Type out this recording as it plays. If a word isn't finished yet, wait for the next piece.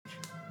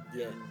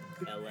in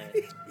LA.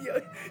 Yeah,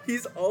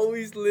 he's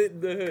always lit in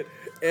the hood.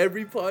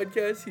 Every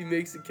podcast, he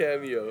makes a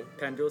cameo.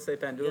 Pan Dulce.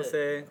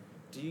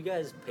 Do you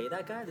guys pay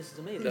that guy? This is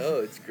amazing.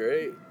 No, it's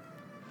great.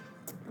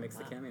 Makes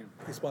the cameo.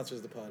 He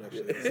sponsors the pod,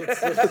 actually.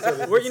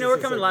 We're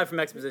coming live from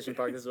Exposition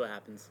Park. This is what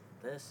happens.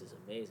 This is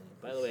amazing.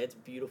 By the way, it's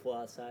beautiful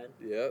outside.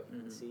 Yep.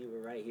 See,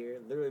 we're right here,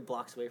 literally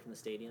blocks away from the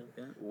stadium.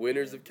 Yeah.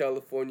 Winners of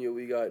California,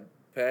 we got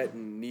Pat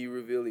and knee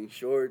revealing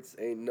shorts.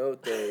 Ain't no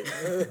thing.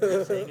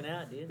 Just hanging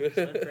out, dude. Just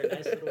went for a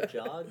nice little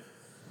jog.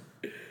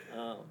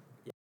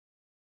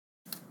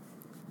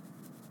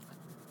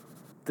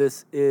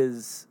 This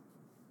is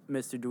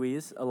Mr.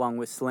 Dweez along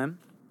with Slim.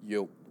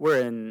 Yo.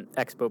 We're in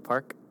Expo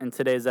Park. In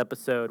today's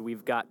episode,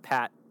 we've got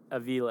Pat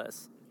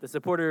Aviles, the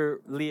supporter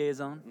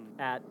liaison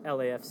at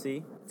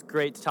LAFC. It's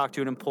great to talk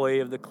to an employee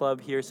of the club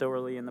here so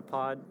early in the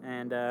pod,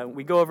 and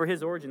we go over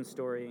his origin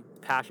story,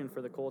 passion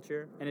for the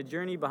culture, and a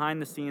journey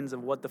behind the scenes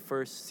of what the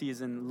first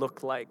season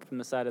looked like from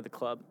the side of the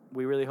club.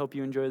 We really hope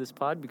you enjoy this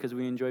pod because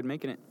we enjoyed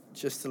making it.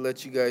 Just to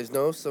let you guys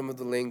know, some of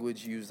the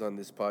language used on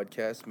this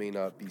podcast may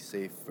not be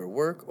safe for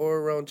work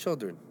or around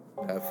children.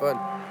 Have fun.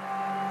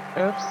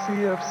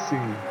 FCFC.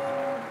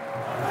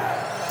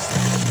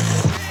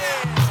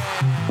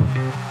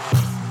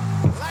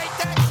 Light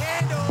that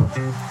candle.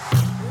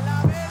 La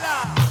vela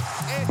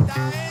está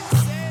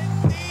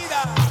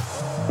encendida.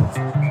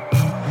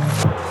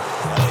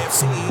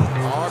 LAFC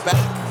are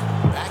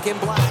back in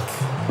black.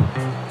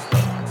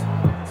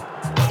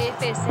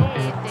 FC.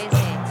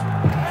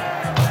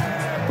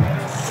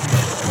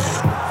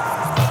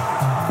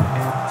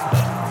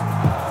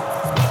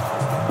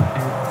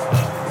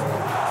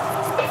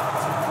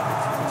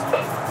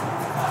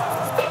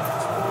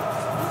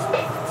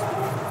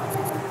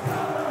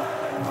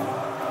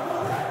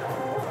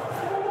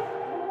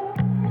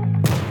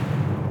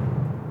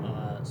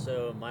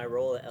 So my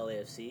role at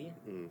LAFC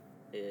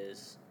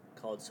is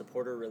called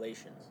supporter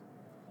relations.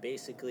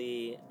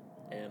 Basically,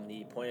 am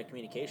the point of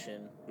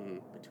communication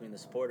between the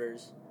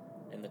supporters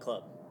and the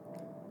club,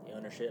 the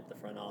ownership, the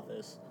front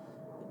office,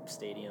 the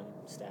stadium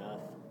staff.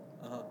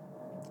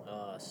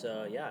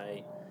 So yeah,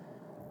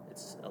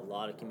 it's a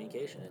lot of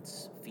communication.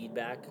 It's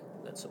feedback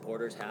that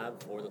supporters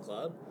have for the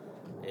club.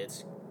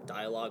 It's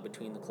dialogue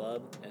between the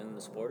club and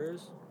the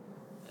supporters,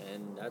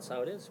 and that's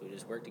how it is. We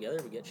just work together,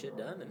 we get shit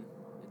done, and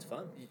it's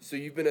fun. So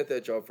you've been at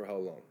that job for how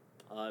long?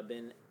 I've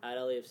been at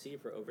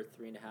LAFC for over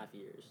 3.5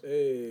 years.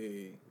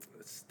 Hey.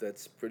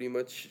 That's pretty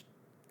much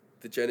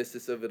the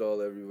genesis of it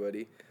all,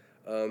 everybody.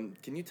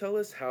 Can you tell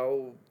us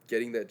how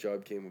getting that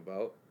job came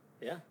about?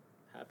 Yeah,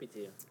 happy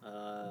to.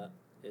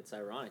 It's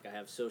ironic. I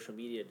have social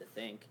media to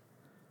thank.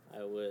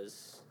 I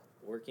was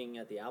working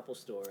at the Apple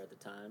Store at the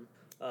time,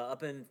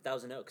 up in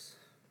Thousand Oaks.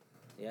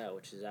 Yeah,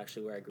 which is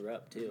actually where I grew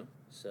up too.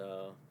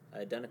 So I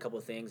had done a couple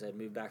of things. I'd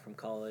moved back from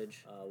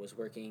college. Was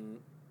working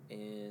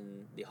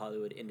in the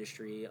Hollywood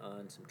industry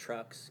on some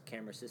trucks,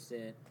 camera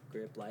assistant,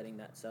 grip, lighting,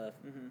 that stuff.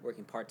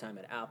 Working part-time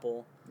at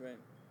Apple, Right.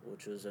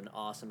 which was an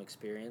awesome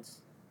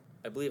experience.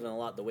 I believe in a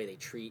lot the way they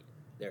treat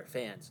their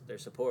fans, their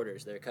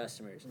supporters, their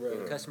customers,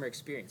 Right. customer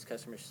experience,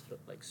 customer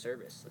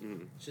service.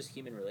 It's just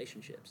human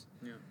relationships.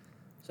 Yeah.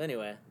 So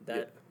anyway,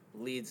 that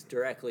leads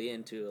directly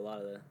into a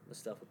lot of the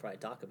stuff we'll probably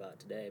talk about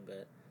today.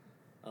 But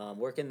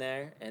working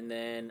there, and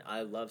then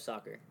I love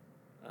soccer.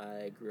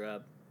 I grew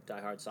up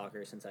diehard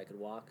soccer since I could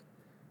walk.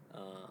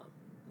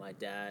 My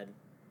dad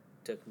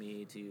took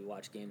me to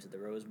watch games at the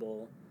Rose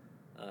Bowl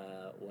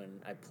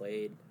when I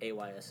played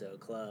AYSO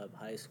club,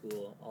 high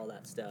school, all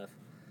that stuff,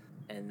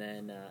 and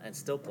then and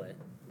still play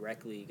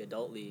rec league,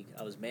 adult league.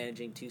 I was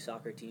managing 2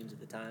 soccer teams at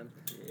the time,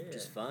 which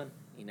is fun.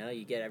 You know,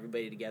 you get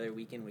everybody together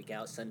week in, week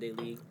out, Sunday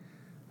league.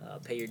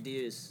 Pay your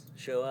dues,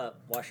 show up,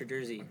 wash your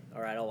jersey.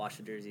 All right, I'll wash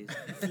the jerseys.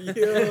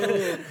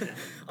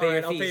 All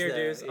right, I'll pay your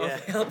dues. Yeah.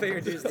 I'll pay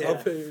your dues. I'll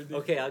pay your dues.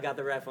 Okay, I got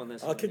the ref on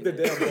this one. I'll kick the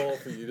damn ball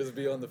for you. Just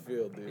be on the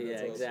field, dude. Yeah,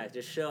 That's awesome.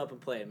 exactly. Just show up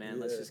and play, man.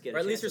 Let's Yeah. just get Or a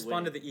at least chance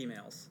respond to win. the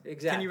emails.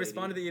 Exactly. Can you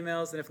respond to the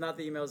emails? And if not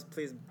the emails,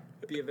 please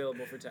be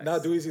available for text. Now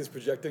Dweezy is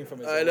projecting from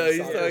his I own know, he's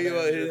soccer talking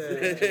about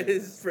manager.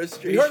 his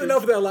frustration. We heard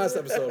enough of that last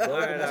episode, bro. All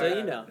right,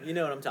 So you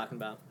know what I'm talking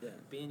about. Yeah.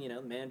 Being,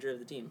 the manager of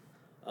the team.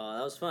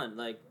 That was fun.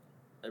 Like,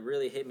 it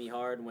really hit me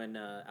hard when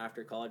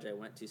after college I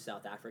went to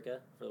South Africa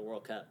for the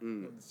World Cup.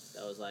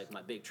 That was like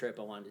my big trip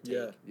I wanted to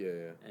take. Yeah.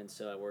 Yeah. And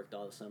so I worked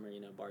all the summer,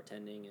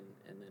 bartending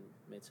and then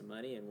made some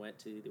money and went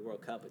to the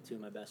World Cup with 2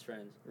 of my best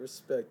friends.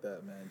 Respect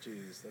that, man.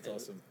 Jeez, that's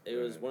awesome. It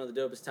was one of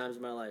the dopest times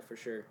of my life for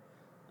sure.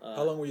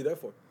 How long were you there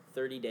for?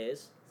 30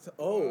 days.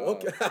 Oh, Wow.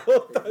 okay. I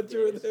thought you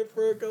were there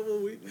for a couple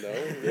of weeks. No,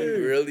 he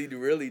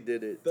really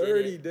did it.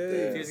 30 Did days.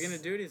 If he's going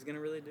to do it, he's going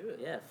to really do it.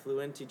 Yeah, flew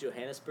into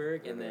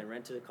Johannesburg and then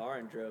rented a car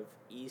and drove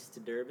east to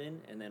Durban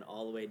and then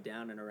all the way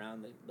down and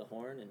around the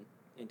Horn and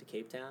into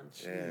Cape Town.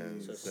 Damn,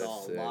 So that's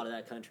saw sick. a lot of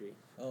that country.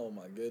 Oh,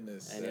 my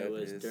goodness. And That it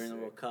was is during the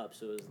sick. World Cup,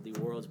 so it was the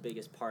world's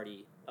biggest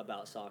party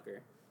about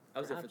soccer. I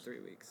was there for Perhaps. 3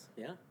 weeks,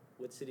 Yeah?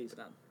 What cities? but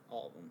not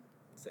all of them.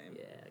 Same.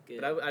 Yeah,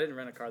 good. But I didn't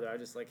rent a car there. I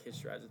just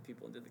hitched rides with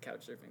people and did the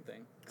couch surfing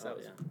thing. Because Oh,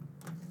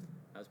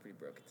 I was pretty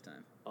broke at the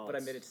time. Oh, but I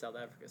it's- made it to South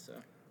Africa, so.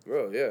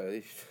 Bro, yeah,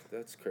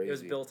 that's crazy. It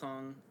was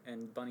Biltong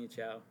and Bunny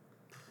Chow,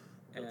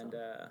 and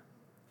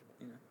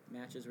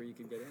matches where you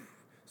could get in.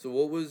 So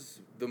what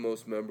was the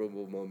most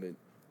memorable moment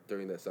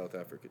during that South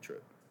Africa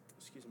trip?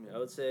 Excuse me. I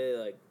would say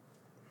like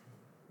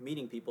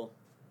meeting people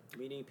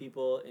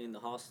in the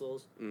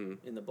hostels,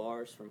 in the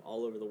bars from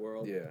all over the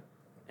world. Yeah.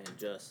 And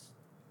just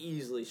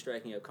easily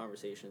striking up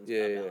conversations Yeah,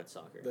 about yeah.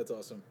 soccer. That's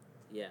awesome.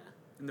 Yeah.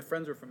 And the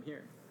friends were from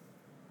here.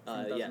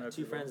 Yeah,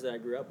 2 friends that I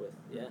grew up with.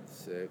 Yeah.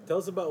 Sick. Tell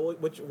us about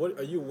what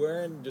are you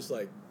wearing? Just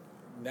like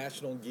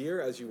national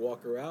gear as you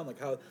walk around. Like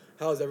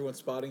how is everyone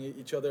spotting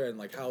each other, and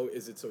like how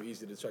is it so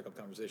easy to strike up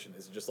conversation?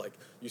 Is it just like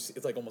you see?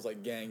 It's like almost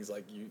like gangs.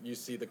 Like you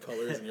see the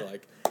colors and you're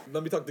like,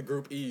 let me talk to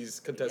Group E's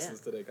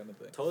contestants today, kind of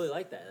thing. Totally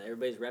like that.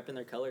 Everybody's repping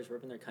their colors,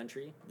 repping their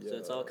country. So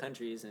it's all Yeah.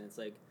 countries, and it's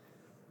like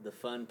the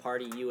fun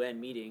party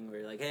UN meeting where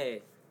you're like,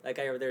 hey, that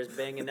guy over there is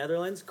banging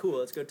Netherlands? Cool,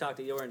 let's go talk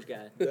to the orange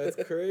guy.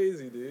 That's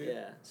crazy, dude.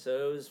 Yeah,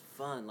 so it was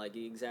fun. Like,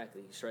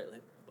 exactly. Straight,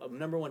 like,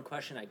 number one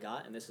question I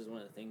got, and this is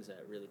one of the things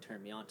that really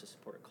turned me on to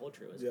support a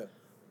culture, was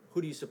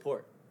who do you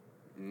support?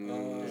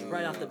 Just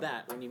right off the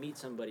bat, when you meet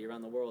somebody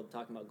around the world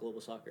talking about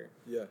global soccer.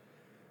 Yeah.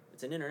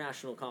 It's an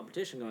international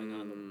competition going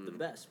on, the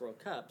best World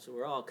Cup, so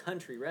we're all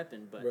country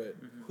repping, but Right.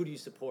 who do you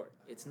support?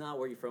 It's not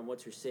where you're from,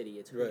 what's your city,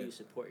 it's who Right. do you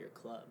support your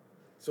club.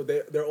 So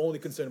they're only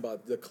concerned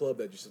about the club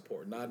that you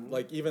support, not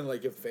like even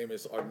like if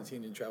famous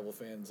Argentinian travel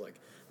fans, like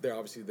they're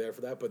obviously there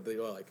for that, but they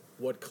are like,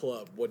 what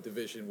club, what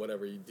division,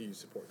 whatever do you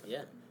support? kind of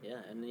Yeah, thing.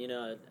 yeah, and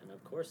and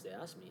of course they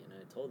asked me, and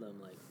I told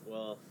them like,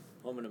 well,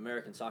 I'm an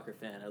American soccer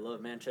fan. I love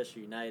Manchester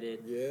United.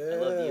 I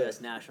love the Yeah. U.S.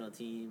 national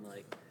team.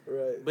 Like,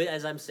 Right. but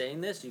as I'm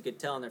saying this, you could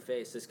tell on their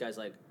face, this guy's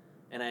like,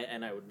 and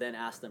I would then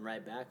ask them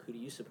right back, who do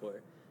you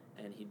support?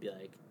 And he'd be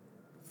like,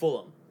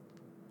 Fulham,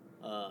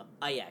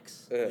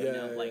 Ajax,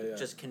 Yeah.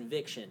 just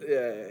conviction.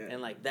 Yeah.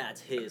 And like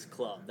that's his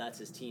club, that's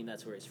his team,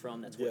 that's where he's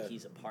from, that's what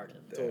he's a part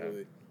of,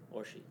 Totally.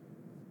 or she.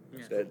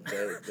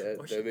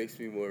 That makes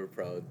me more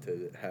proud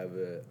to have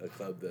a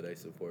club that I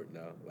support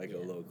now, like a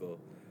local.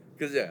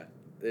 Because,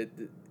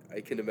 I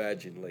can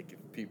imagine, like,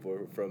 if people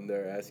are from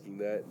there asking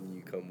that and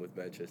you come with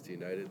Manchester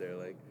United, they're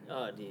like,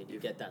 Oh, dude, you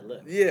get that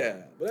look.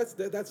 yeah. But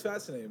that's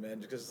fascinating, man,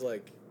 because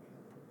like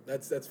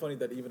that's funny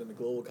that even in the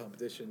global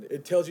competition,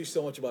 it tells you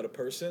so much about a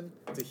person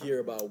to hear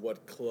about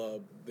what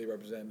club they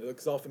represent.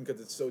 Because often because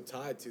it's so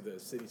tied to the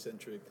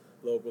city-centric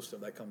local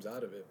stuff that comes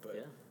out of it.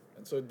 But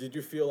and so did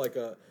you feel like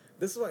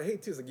this is what I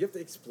hate too, is like you have to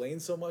explain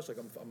so much. Like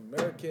I'm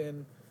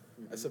American,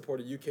 I support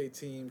a UK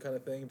team kind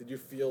of thing. Did you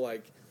feel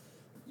like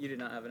You did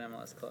not have an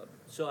MLS club.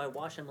 So I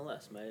watched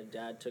MLS. My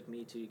dad took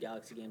me to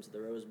Galaxy games at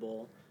the Rose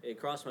Bowl. It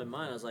crossed my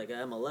mind. I was like,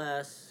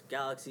 MLS,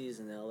 Galaxy's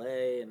in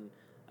LA, and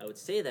I would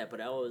say that, but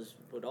I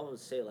would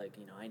always say, like,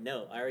 I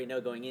already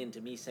know going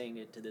into me saying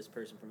it to this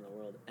person from the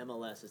world,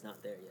 MLS is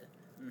not there yet.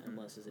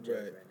 MLS is a joke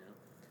right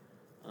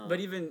now. But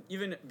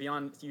even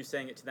beyond you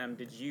saying it to them,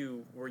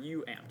 were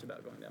you amped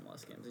about going to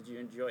MLS games? Did you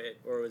enjoy it,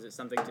 or was it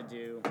something to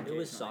do? It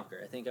was soccer.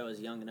 I think I was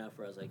young enough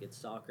where I was like, it's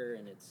soccer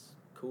and it's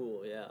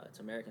cool. Yeah, it's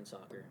American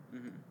soccer.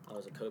 I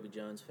was a Kobe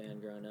Jones fan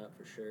growing up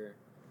for sure.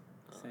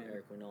 Same.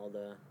 Eric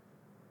Winalda,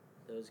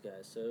 those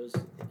guys. So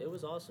it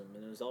was awesome,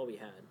 and it was all we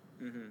had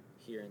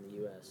here in the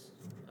U.S.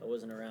 I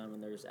wasn't around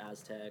when there was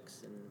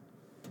Aztecs and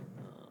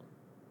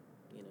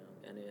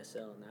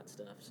NASL and that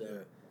stuff.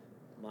 So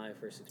my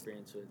first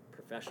experience with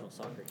professional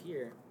soccer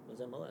here was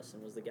MLS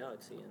and was the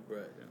Galaxy,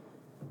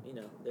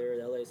 and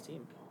they're LA's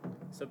team.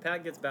 So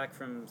Pat gets back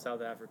from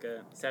South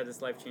Africa. He's had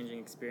this life-changing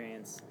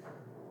experience.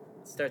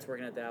 Starts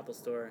working at the Apple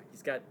Store.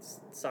 He's got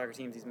soccer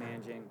teams he's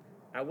managing.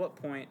 At what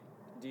point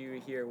do you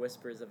hear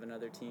whispers of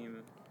another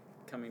team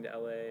coming to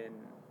LA? And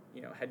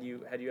had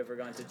you ever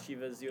gone to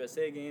Chivas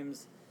USA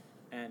games?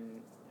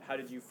 And how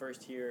did you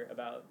first hear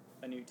about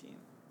a new team?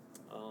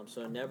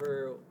 So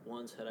never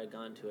once had I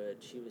gone to a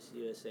Chivas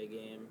USA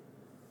game,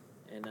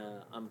 and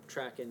I'm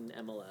tracking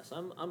MLS.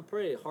 I'm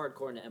pretty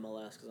hardcore into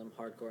MLS because I'm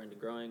hardcore into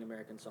growing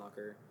American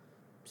soccer,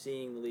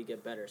 seeing the league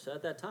get better. So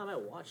at that time, I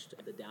watched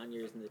the down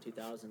years in the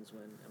 2000s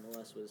when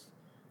MLS was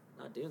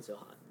not doing so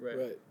hot.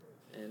 Right.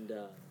 And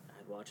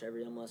I'd watch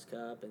every MLS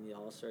Cup and the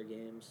All-Star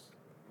games.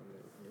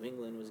 When New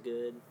England was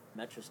good.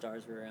 Metro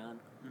Stars were around.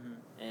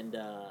 And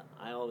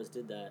I always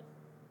did that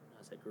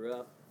as I grew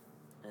up.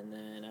 And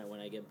then when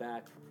I get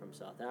back from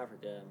South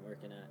Africa, I'm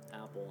working at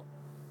Apple.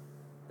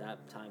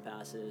 That time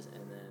passes,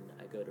 and then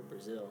I go to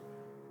Brazil.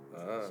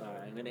 Sorry,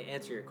 I'm going to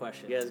answer your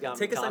question. You guys got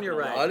Take me us on your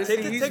talking ride. about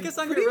Honestly, Take us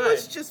on your pretty ride.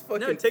 much just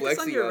fucking No, take us on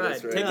flexing your on ride.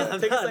 us right Take now.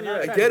 us on your I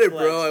ride. get it,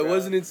 flex, bro. I bro.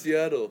 wasn't in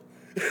Seattle.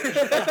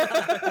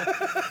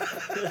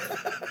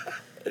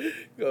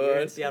 You're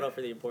in Seattle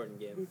for the important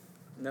game.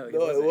 No, it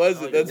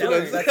wasn't. That's what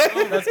I'm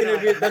saying.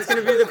 That's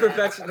gonna be the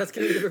perfection. That's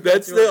gonna be the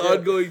That's perpetual the joke.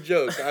 ongoing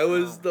joke. I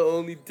was the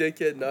only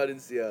dickhead not in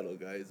Seattle,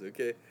 guys.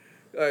 Okay.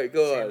 All right,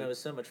 go Sam, on. it was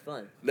so much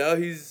fun. Now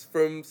he's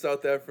from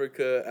South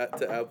Africa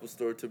to Apple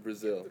Store to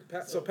Brazil.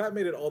 Pat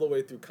made it all the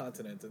way through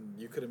continent, and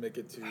you couldn't make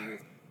it to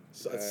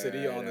a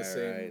city on the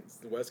same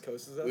the West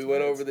Coast as us. We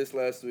went over this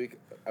last week.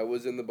 I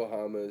was in the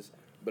Bahamas,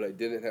 but I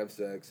didn't have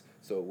sex,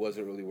 so it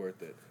wasn't really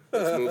worth it.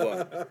 Let's move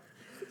on.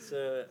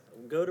 So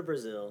go to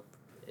Brazil.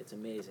 It's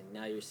amazing.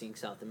 Now you're seeing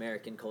South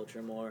American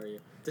culture more.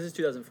 This is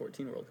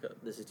 2014 World Cup.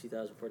 This is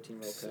 2014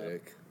 World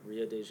Sick. Cup.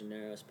 Rio de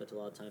Janeiro. I spent a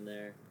lot of time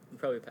there. We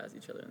probably pass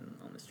each other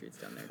on the streets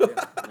down there too.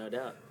 No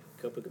doubt.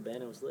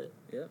 Copacabana was lit.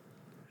 Yep.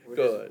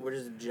 We're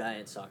just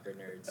giant soccer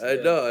nerds.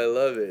 I know. I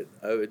love it.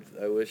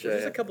 I wish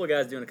There's I. a couple of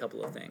guys doing a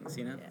couple of things,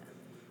 you know.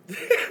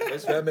 Yeah.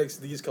 That makes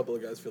these couple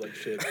of guys feel like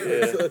shit.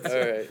 Yeah.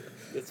 All right.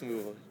 Let's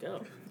move on.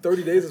 Go.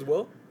 30 days as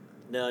well?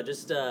 No,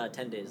 just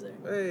 10 days there.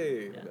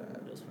 Hey. Yeah,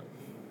 it was fun.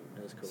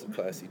 It was It's a cool.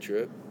 classy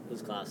trip. It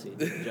was classy.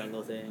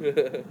 Jungle thing.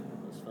 It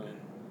was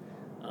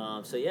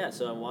fun.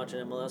 So I'm watching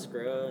MLS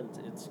grow,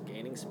 and it's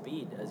gaining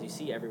speed. As you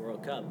see, every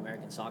World Cup,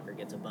 American soccer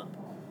gets a bump.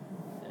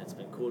 And it's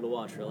been cool to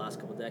watch for the last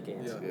couple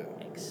decades. Yeah.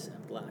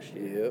 Except last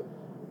year. Yep.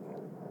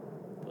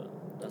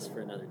 But that's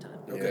for another time.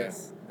 Okay.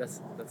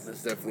 That's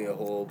That's definitely a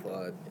whole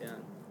pod. yeah.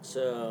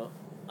 So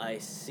I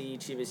see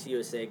Chivas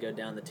USA go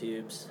down the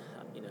tubes.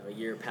 A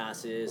year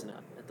passes, and I'm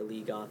at the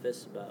league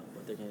office about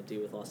what they're going to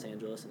do with Los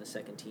Angeles and the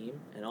second team.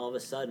 And all of a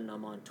sudden,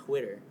 I'm on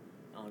Twitter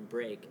on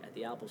break at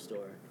the Apple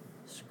Store,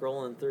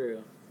 scrolling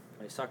through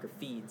my soccer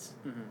feeds,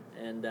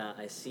 and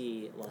I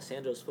see Los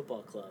Angeles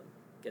Football Club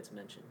gets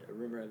mentioned, a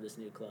rumor of this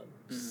new club,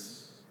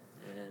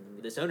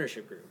 and this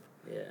ownership group.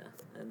 Yeah,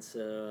 and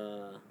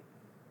so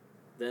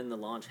then the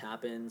launch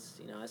happens.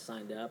 I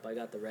signed up. I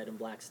got the red and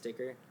black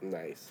sticker,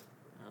 Nice.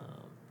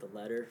 the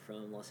letter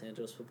from Los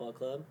Angeles Football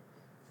Club.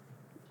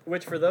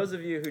 Which, for those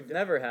of you who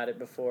never had it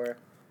before,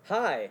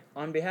 hi.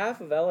 On behalf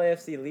of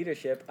LAFC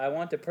leadership, I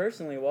want to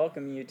personally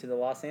welcome you to the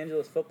Los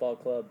Angeles Football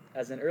Club.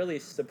 As an early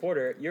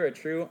supporter, you're a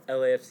true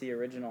LAFC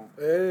original.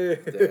 Hey.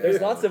 There's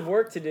lots of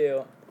work to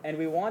do, and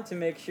we want to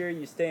make sure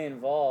you stay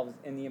involved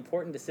in the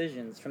important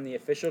decisions, from the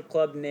official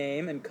club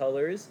name and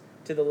colors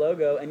to the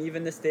logo and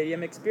even the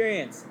stadium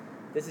experience.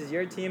 This is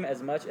your team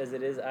as much as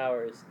it is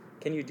ours.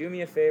 Can you do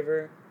me a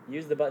favor?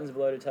 Use the buttons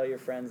below to tell your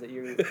friends that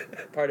you're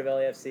part of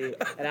LAFC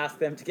and ask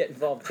them to get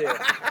involved too.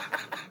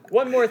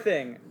 One more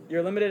thing.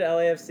 Your limited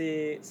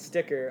LAFC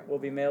sticker will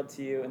be mailed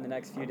to you in the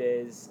next few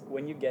days.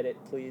 When you get it,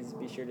 please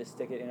be sure to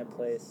stick it in a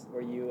place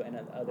where you and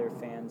other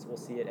fans will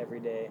see it every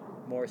day.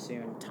 More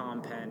soon,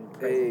 Tom Penn,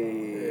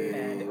 president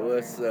and Hey, owner.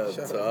 what's up,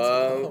 Shout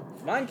out to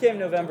Tom? Mine came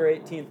November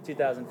 18th,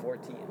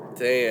 2014.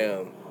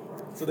 Damn.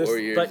 So there's 4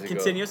 years But ago.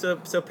 continue. So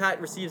Pat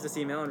receives this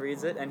email and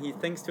reads it, and he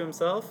thinks to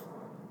himself,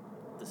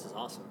 This is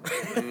awesome.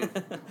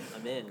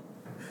 I'm in.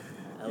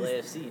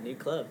 LAFC, new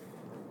club.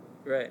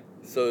 right.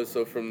 So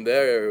from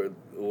there,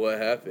 what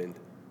happened?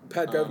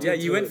 Pat grabbed Yeah,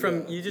 into you went it,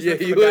 from yeah. you just Yeah, went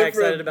from you a guy went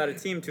from- excited about a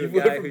team to You a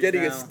went guy from who's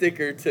getting now, a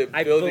sticker to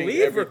I building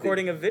believe, everything.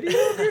 recording a video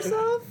of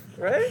yourself,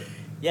 right?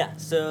 Yeah,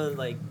 so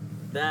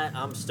that,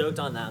 I'm stoked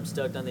on that. I'm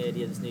stoked on the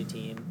idea of this new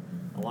team.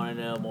 I want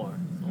to know more.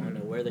 I want to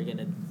know where they're going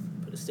to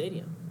put a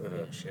stadium. Are they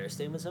going to share a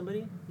stadium with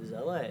somebody? This is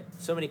LA.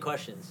 So many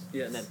questions.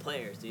 Yes. And then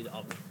players, dude.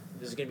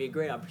 This is going to be a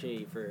great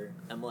opportunity for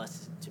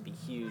MLS to be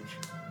huge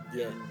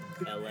Yeah.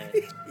 in LA.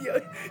 Yeah,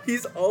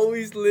 he's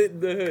always lit in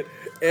the hood.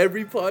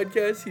 Every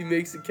podcast, he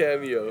makes a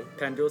cameo.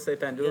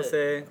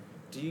 Pandulce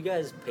Do you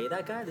guys pay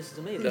that guy? This is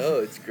amazing. No,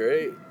 it's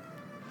great.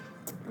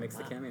 makes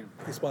the cameo.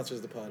 He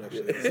sponsors the pod,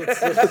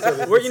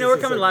 actually. We're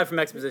coming live from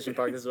Exposition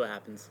Park. This is what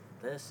happens.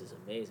 This is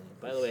amazing.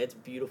 By the way, it's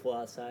beautiful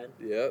outside.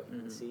 Yep. You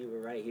can see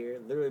we're right here,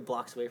 literally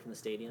blocks away from the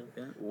stadium.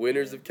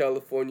 Winners of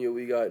California,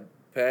 we got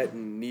Pat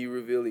in knee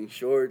revealing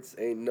shorts.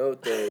 Ain't no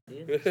thing.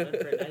 Dude, just went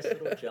for a nice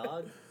little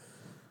jog.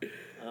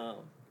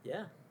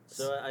 Yeah.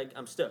 So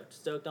I'm stoked.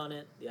 Stoked on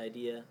it. The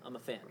idea. I'm a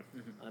fan.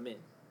 I'm in.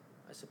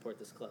 I support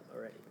this club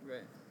already.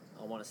 Right.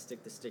 I want to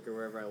stick the sticker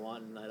wherever I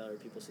want and let other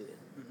people see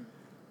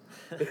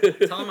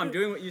it. Tom, I'm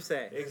doing what you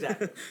say.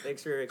 Exactly.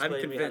 Thanks for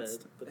explaining me how to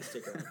convinced. put the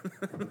sticker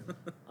on.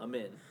 I'm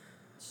in.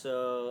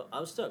 So I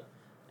was stoked.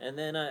 And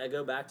then I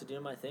go back to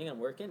doing my thing. I'm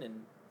working,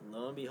 and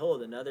lo and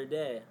behold, another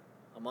day,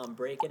 I'm on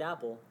break at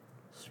Apple,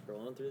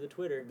 scrolling through the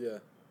Twitter. Yeah.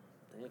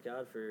 Thank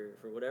God for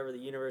whatever the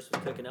universe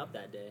was cooking up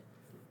that day,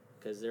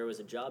 because there was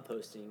a job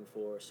posting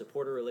for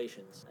supporter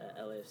relations at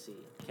LAFC.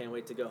 Can't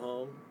wait to go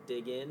home,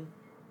 dig in.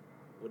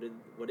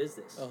 What is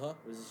this? Uh-huh.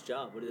 What is this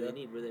job? What do Yeah. they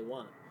need? What do they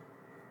want?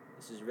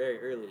 This is very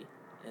early.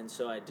 And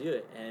so I do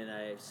it, and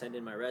I send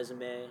in my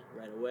resume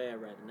right away. I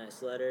write a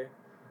nice letter.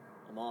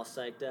 I'm all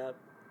psyched up.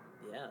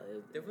 Yeah.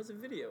 There was a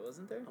video,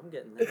 wasn't there? I'm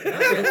getting there.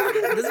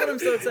 This is what I'm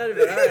so excited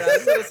about. All right,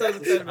 this is what I'm so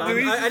excited about. Dude,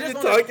 we've I been just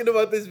wanna- talking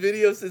about this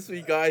video since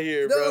we got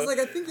here, No, bro. I was like,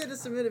 I think you had to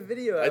submit a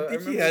video. I think he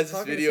remember has this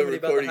talking to video somebody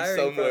about the recording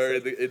hiring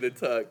somewhere process. in the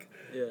tuck.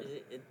 Yeah.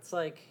 It's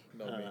like,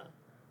 Not me.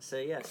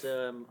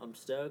 so I'm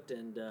stoked,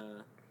 and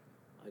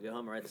I go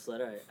home, I write this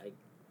letter, I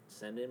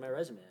send in my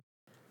resume,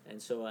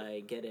 and so I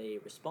get a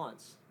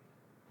response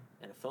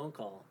and a phone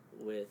call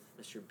with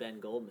Mr. Ben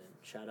Goldman.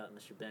 Shout out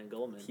Mr. Ben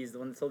Goldman. He's the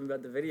one that told me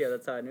about the video.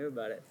 That's how I knew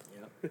about it.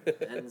 Yep.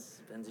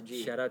 Ben's a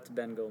G. Shout out to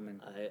Ben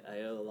Goldman.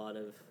 I owe a lot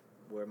of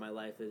where my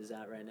life is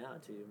at right now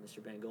to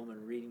Mr. Ben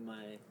Goldman reading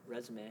my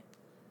resume.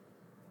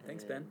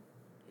 Thanks, And- Ben.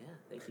 Yeah,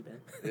 thank you,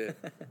 Ben.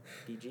 Yeah.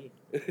 BG.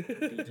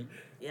 PG.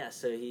 Yeah,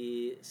 so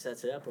he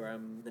sets it up where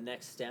the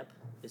next step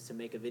is to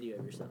make a video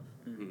of yourself.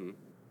 Mhm.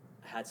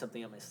 I had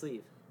something up my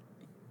sleeve.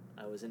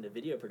 I was into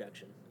video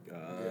production.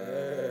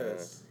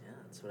 Yes. Yeah,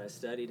 that's what I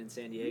studied in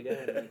San Diego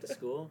and went to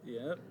school.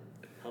 Yep.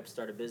 Helped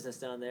start a business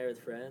down there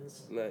with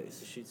friends. Nice. Used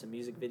to shoot some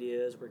music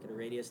videos, work at a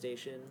radio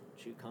station,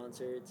 shoot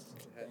concerts.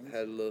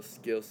 Had a little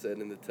skill set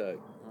in the tuck.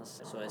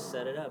 So I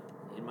set it up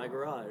in my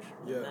garage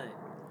Yeah. at night.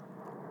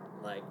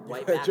 Like You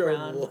white had your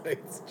background.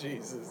 lights,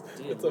 Jesus.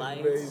 Dude, That's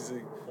lights.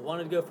 amazing. I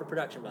wanted to go for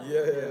production value.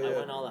 Yeah. I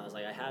went all out. I was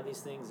like, I have these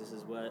things. This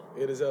is what.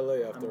 It is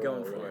LA after I'm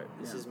going all, for right? it.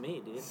 This Yeah. is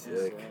me, dude.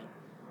 Sick.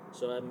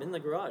 So I'm in the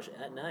garage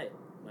at night.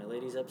 My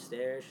lady's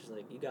upstairs. She's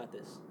like, "You got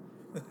this."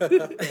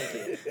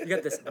 You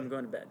got this. I'm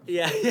going to bed.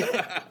 Yeah,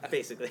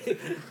 basically.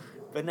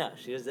 But no,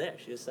 she was there.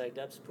 She was psyched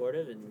up,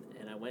 supportive,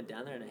 and I went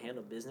down there and I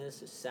handled business.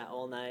 Just sat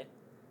all night,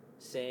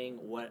 saying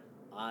what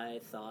I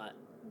thought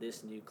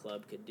this new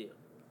club could do,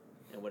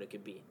 and what it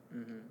could be,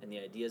 and the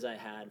ideas I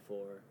had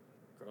for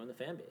growing the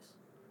fan base.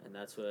 And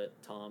that's what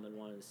Tom and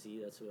wanted to see.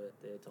 That's what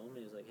they had told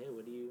me. It was like, hey,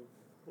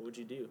 what would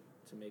you do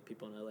to make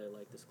people in LA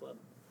like this club?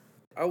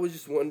 I was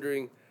just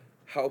wondering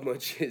how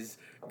much his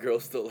girl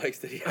still likes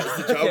that he has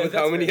the job Yeah, with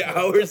how that's many fair.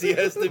 hours he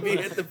has to be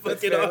at the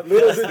fucking fair. office.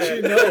 Little did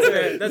she know. That's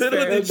fair. That's Little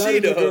fair. did Not she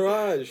in the know.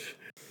 garage.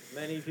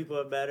 Many people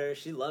have met her.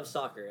 She loves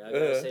soccer. I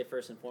gotta say,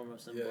 first and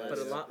foremost, I'm Yeah. blessed. But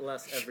a lot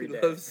less every She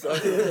day. loves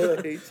soccer.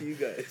 I hate you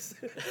guys.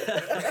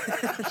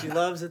 She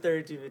loves the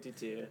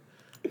 3252.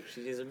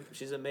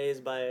 She's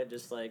amazed by it,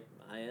 just like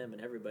I am,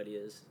 and everybody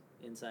is,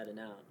 inside and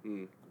out.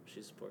 Mm.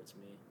 She supports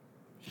me.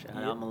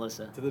 Shout out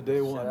Melissa. To the day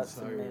Shout one. out to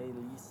Sorry.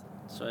 Maylise.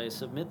 So I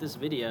submit this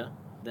video,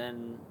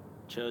 then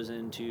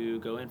chosen to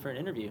go in for an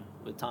interview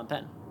with Tom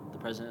Penn, the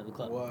president of the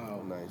club.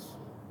 Wow. Nice.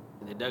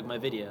 And they dug my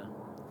video.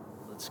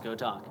 Let's go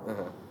talk.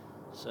 Uh-huh.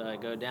 So I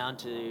go down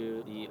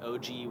to the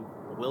OG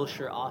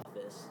Wilshire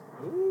office.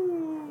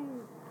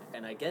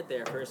 And I get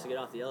there first to get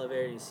off the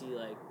elevator and you see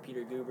like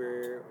Peter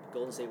Goober,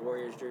 Golden State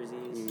Warriors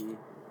jerseys, Mm-hmm.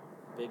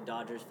 big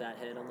Dodgers fat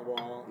head on the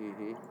wall.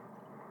 Mm-hmm.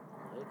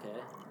 Okay,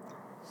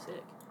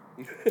 sick.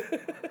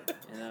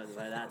 And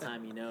by that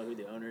time, you know who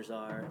the owners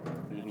are.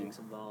 Magic's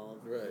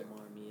involved. Right.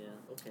 Omar, Mia.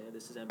 Okay,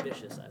 this is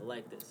ambitious. I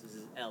like this. This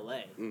is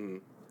LA. Mm-hmm.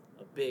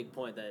 A big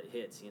point that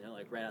hits, you know,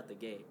 like right out the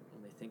gate.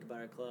 When they think about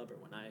our club, or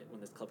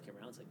when this club came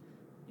around, it's like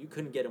you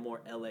couldn't get a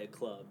more LA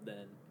club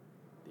than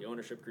the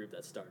ownership group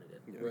that started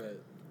it. Yeah. Right.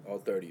 All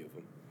 30 of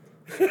them.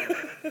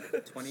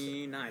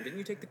 29. Didn't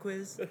you take the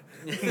quiz?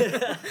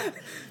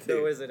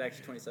 So is it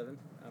actually 27?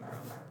 I'm wrong.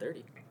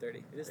 30.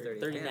 30. It is 30.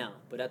 30 Damn. now,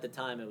 but at the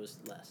time it was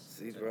less.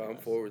 See, bro, I'm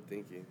forward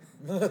thinking.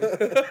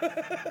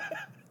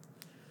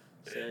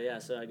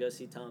 So I go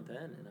see Tom Penn,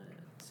 and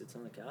I sits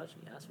on the couch,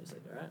 and he asks me, he's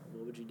like, all right,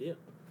 what would you do?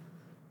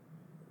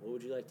 What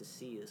would you like to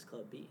see this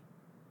club be?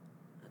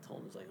 I told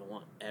him, I was like, I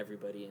want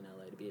everybody in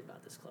LA to be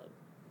about this club.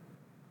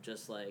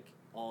 Just like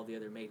all the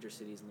other major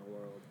cities in the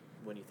world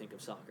when you think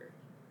of soccer.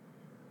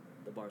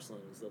 The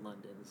Barcelonas, the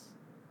Londons,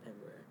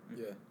 everywhere.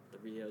 Yeah. The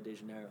Rio de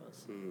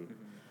Janeiros. Mm-hmm.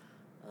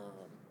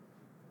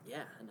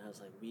 Yeah, and I was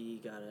like,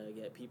 we gotta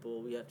get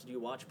people, we have to do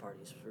watch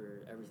parties for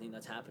everything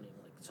that's happening,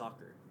 like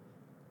soccer.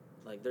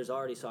 Like, there's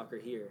already soccer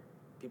here.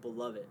 People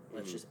love it.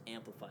 Let's just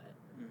amplify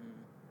it.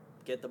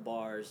 Get the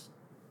bars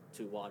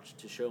to watch,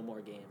 to show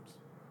more games.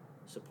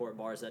 Support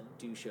bars that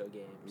do show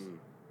games.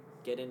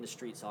 Get into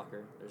street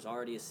soccer. There's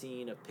already a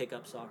scene of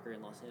pickup soccer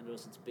in Los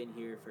Angeles. It's been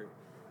here for,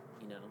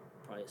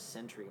 probably a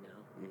century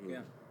now. Mm-hmm. Yeah.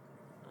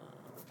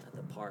 At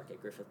the park,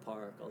 at Griffith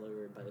Park, all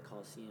over by the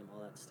Coliseum,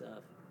 all that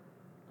stuff.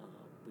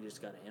 We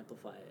just got to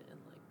amplify it and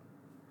like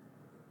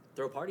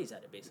throw parties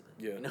at it, basically.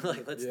 Yeah.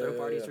 Let's Yeah, throw yeah,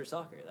 parties yeah. for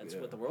soccer. That's Yeah.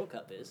 what the World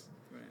Cup is.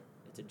 Right.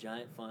 It's a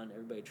giant fun.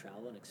 Everybody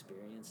travel and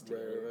experience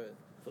together Right.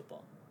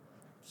 football.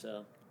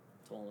 So,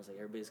 told him, I was like,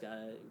 everybody's got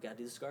to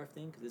do the scarf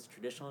thing because it's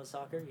traditional in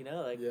soccer,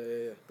 like.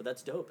 Yeah. But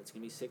that's dope. It's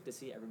gonna be sick to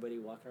see everybody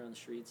walking around the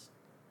streets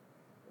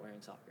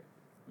wearing soccer.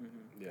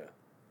 Yeah.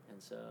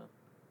 And so,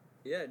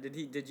 Yeah.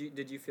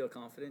 Did you feel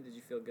confident? Did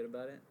you feel good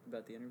about it?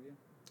 About the interview?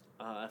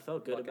 I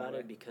felt good Walking about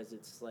away. it because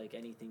it's like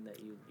anything that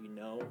you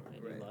know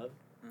and Right. you love.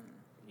 Mhm.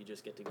 You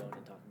just get to go in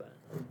and talk about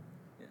it.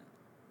 Yeah.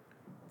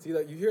 See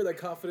that you hear that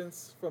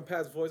confidence from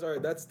Pat's voice. All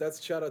right,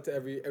 that's shout out to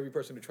every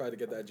person who tried to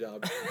get that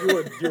job.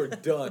 You're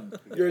done.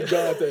 You're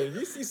done out there.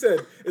 He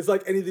said it's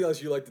like anything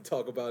else you like to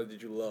talk about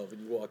that you love, and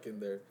you walk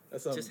in there.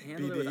 That's some Just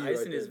handle it BD with ice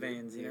right in his there, dude.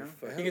 veins, you know.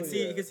 Hell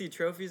He yeah. could see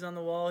trophies on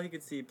the wall. He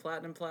could see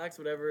platinum plaques,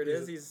 whatever it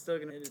is. He's still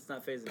gonna. It's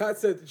not phasing. Pat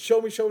said,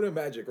 "Show me the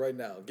magic right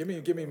now. Give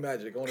me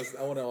magic. I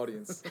want an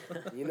audience."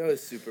 You know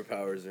his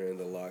superpowers are in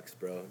the locks,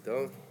 bro.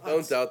 Don't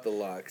doubt the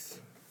locks.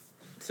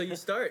 So you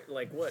start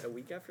like what, a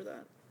week after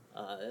that?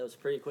 It was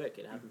pretty quick.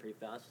 It happened pretty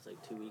fast. It was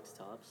like 2 weeks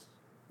tops.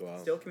 Wow.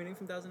 Still commuting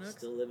from Thousand Oaks.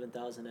 Still live in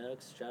Thousand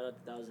Oaks. Shout out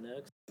to Thousand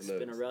Oaks. It's Thousand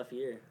been a Oaks. rough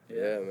year.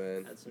 Yeah,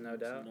 man. Had some, No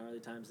doubt. some gnarly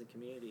times in the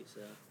community,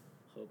 so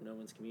hope no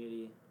one's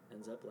community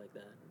ends up like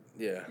that.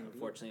 Yeah.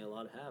 Unfortunately, a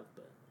lot have,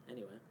 but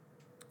anyway.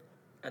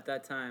 At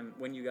that time,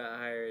 when you got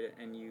hired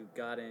and you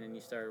got in and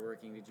you started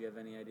working, did you have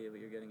any idea what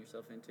you're getting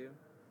yourself into?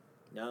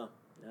 No,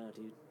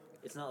 dude.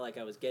 It's not like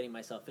I was getting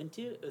myself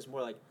into it. It was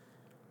more like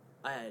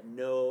I had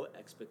no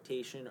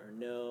expectation or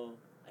no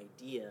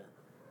idea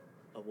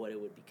of what it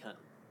would become.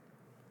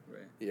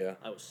 Right. Yeah.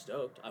 I was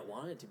stoked. I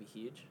wanted it to be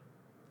huge.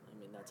 I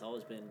mean, that's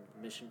always been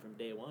mission from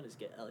day one, is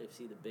get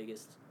LAFC the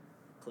biggest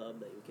club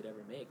that we could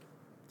ever make.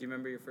 Do you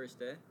remember your first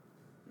day?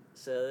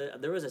 So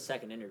there was a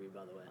second interview,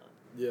 by the way.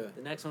 Yeah.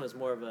 The next one was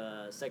more of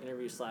a second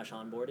interview /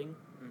 onboarding.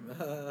 And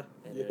Yeah,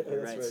 you're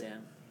that's right,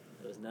 Sam.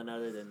 It was none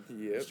other than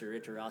Yep. Mr.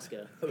 Rich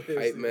Orozco,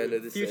 Hype man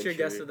of the Future century.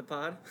 guest of the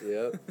pod.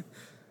 Yep.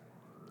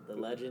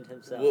 the legend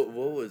himself.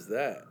 What was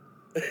that?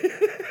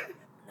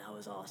 That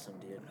was awesome,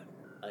 dude.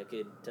 I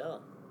could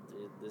tell.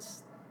 Dude,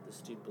 this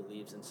dude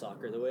believes in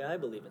soccer the way I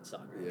believe in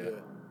soccer. Yeah.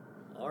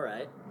 All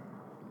right.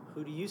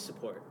 Who do you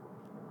support?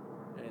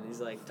 And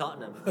he's like,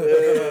 Tottenham.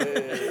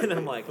 Hey. And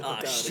I'm like, oh,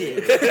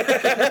 shit.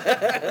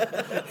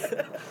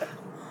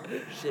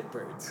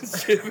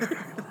 Shitbirds.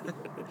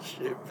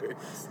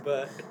 Shivers.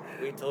 But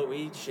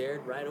we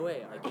shared right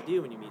away, like you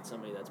do when you meet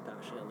somebody that's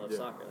passionate and loves Yeah.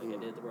 soccer, like I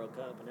did at the World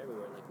Cup and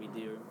everywhere, like we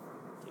do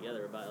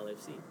together about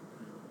LAFC.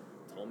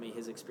 Told me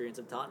his experience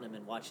of Tottenham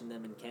and watching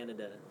them in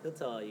Canada. He'll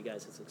tell you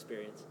guys his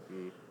experience.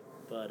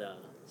 But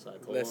so I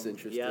told That's him.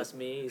 interesting. He asked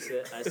me.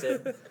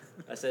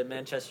 I said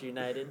Manchester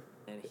United,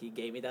 and he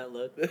gave me that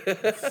look.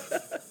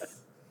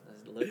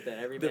 Look that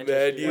every The Manchester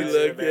Man U United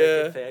look,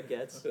 American yeah. fan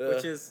gets.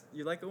 Which is,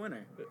 you like a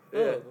winner.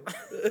 Oh,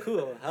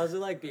 cool. How's it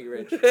like being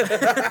rich?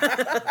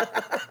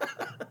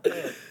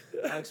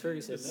 Alex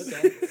Ferguson.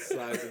 Okay.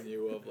 Sizing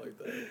you up like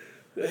that.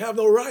 They have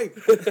no right.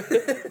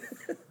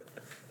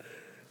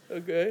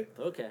 Okay.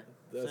 Okay.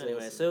 That's so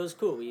anyway, awesome. so it was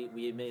cool.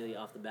 We immediately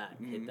off the bat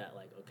hit that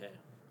like, okay,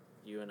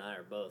 you and I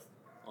are both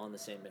on the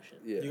same mission.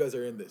 Yeah. You guys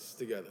are in this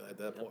together at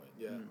that point.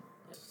 Yeah.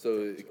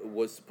 So it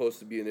was supposed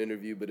to be an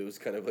interview, but it was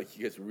kind of like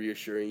you guys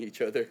reassuring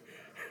each other.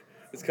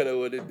 It's kind of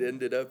what it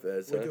ended up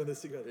as. We're huh? doing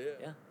this together. Yeah.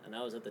 Yeah, and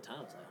I was at the time.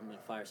 I was like, I'm gonna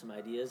fire some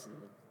ideas and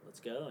let's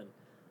go. And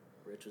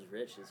Rich was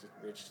Rich.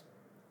 Rich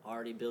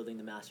already building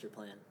the master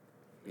plan.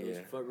 It was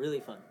Yeah.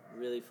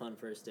 really fun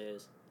first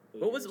days.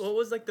 What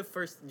was like the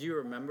first, do you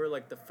remember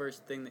like the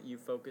first thing that you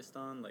focused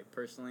on, like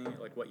personally,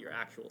 like what your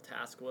actual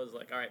task was?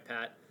 Like, all right,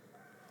 Pat,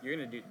 you're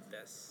going to do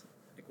this,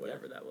 like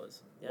whatever that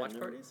was. Yeah, Watch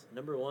parties?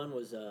 Number one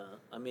was,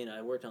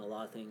 I worked on a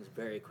lot of things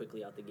very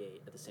quickly out the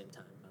gate at the same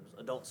time. I was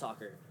adult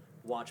soccer,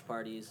 watch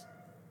parties,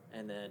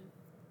 and then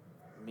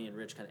me and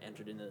Rich kind of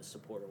entered into the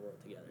supporter world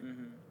together.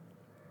 Mm-hmm. And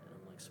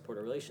I'm like,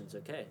 supporter relations,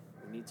 okay,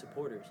 we need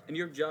supporters. And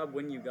your job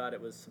when you got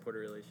it was supporter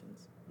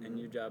relations. And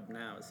your job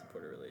now is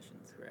supporter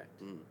relations.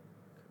 Correct.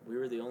 We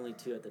were the only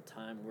two at the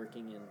time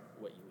working in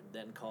what you would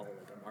then call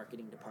like a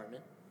marketing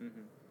department.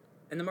 Mm-hmm.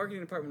 And the marketing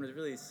department was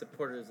really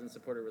supporters and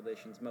supporter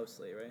relations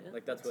mostly, right? Yeah,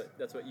 like that's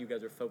what you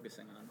guys are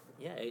focusing on.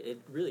 Yeah,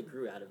 it really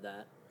grew out of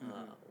that.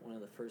 One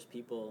of the first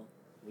people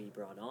we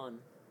brought on,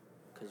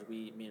 because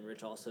me and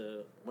Rich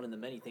also, one of the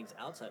many things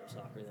outside of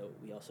soccer that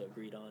we also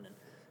agreed on and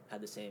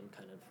had the same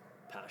kind of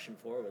passion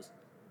for was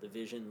the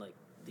vision, like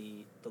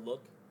the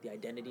look, the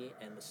identity,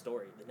 and the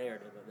story, the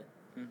narrative of it.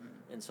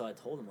 Mm-hmm. And so I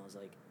told him, I was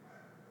like,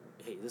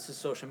 hey, this is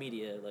social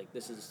media. Like,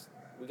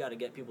 we got to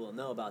get people to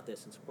know about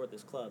this and support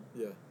this club.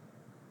 Yeah.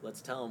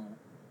 Let's tell them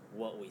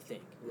what we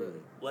think. Right.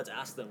 Let's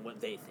ask them what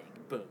they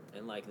think. Boom.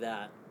 And like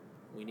that,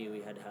 we knew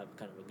we had to have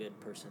kind of a good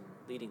person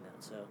leading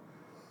that. So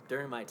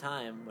during my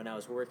time when I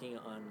was working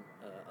on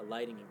a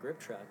lighting and grip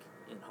truck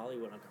in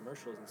Hollywood on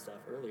commercials and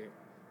stuff earlier,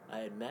 I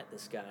had met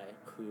this guy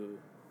who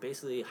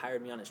basically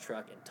hired me on his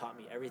truck and taught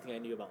me everything I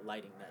knew about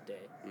lighting that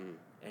day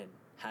and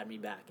had me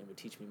back and would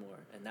teach me more.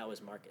 And that was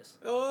Marcus.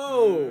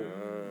 Oh.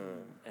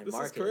 And This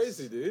Marcus, is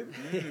crazy, dude.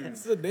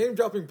 This is a name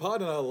dropping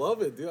pod, and I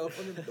love it, dude.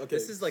 Okay.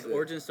 This is like sick.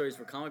 origin stories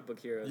for comic book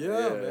heroes.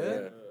 Yeah,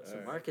 man.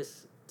 So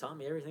Marcus taught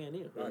me everything I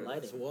knew about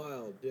lighting. It's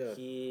wild. Yeah.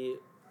 He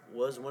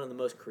was one of the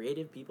most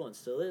creative people and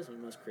still is one of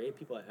the most creative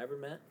people I ever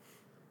met.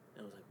 And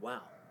I was like,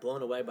 wow,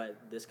 blown away by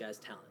this guy's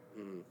talent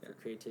for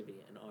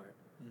creativity and art.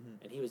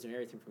 And he was doing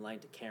everything from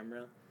lighting to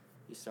camera.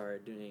 He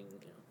started doing,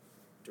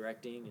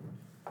 directing,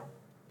 and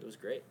it was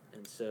great.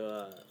 And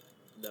so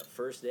the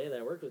first day that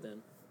I worked with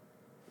him,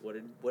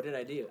 what did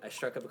I do? I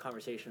struck up a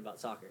conversation about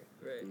soccer.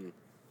 Right.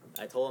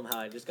 I told him how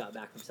I just got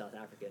back from South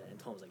Africa and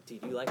told him, I was like,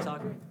 dude, do you like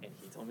soccer? And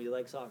he told me he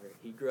liked soccer.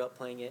 He grew up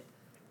playing it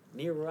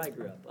near where I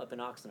grew up in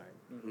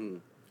Oxnard.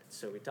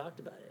 So we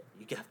talked about it.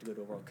 You have to go to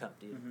a World Cup,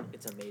 dude.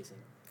 It's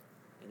amazing.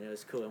 And it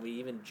was cool. And we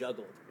even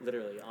juggled,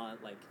 literally, on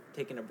like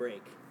taking a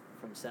break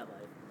from set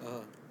life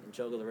and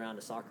juggled around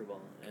a soccer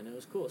ball. And it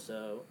was cool.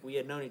 So we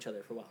had known each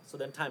other for a while. So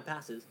then time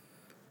passes.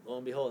 Lo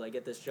and behold, I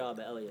get this job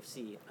at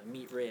LAFC. I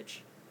meet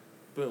Rich.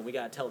 Boom, we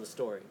got to tell the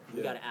story.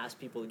 We got to ask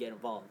people to get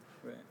involved.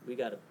 Right. We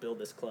got to build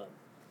this club.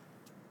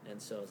 And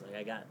so I was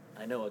like,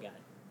 I know a guy.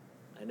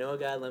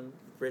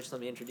 Rich, let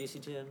me introduce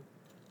you to him.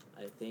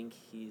 I think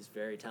he's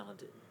very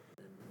talented.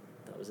 And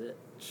that was it.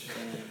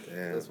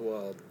 Damn. That's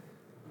wild.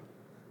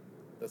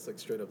 That's like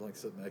straight up like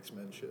some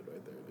X-Men shit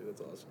right there, dude.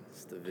 That's awesome.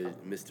 It's the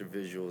Mr.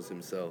 Visuals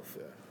himself.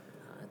 Yeah.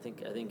 I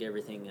think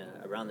everything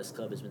around this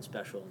club has been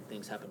special and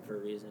things happen for a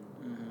reason.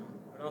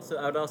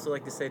 I would also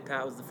like to say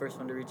Pat was the first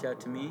one to reach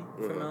out to me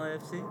from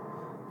LAFC.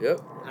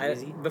 Yep.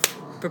 Easy.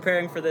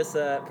 Preparing for this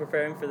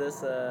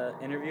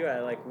interview,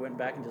 I like went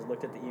back and just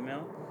looked at the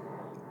email,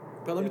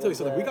 But let me tell you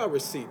something. We got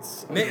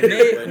receipts. May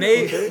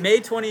Okay?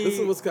 20. This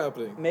is what's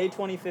happening. May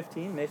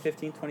 2015. May 15th,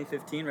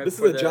 2015. Right This is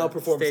before a job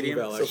performance stadium.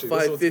 eval, So actually.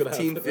 This is what's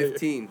gonna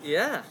 5/15/15.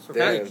 Yeah,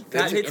 Damn.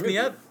 Pat hits me interview.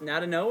 up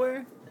out of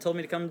nowhere. Told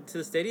me to come to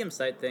the stadium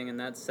site thing, and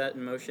that set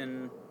in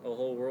motion a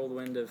whole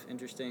whirlwind of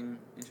interesting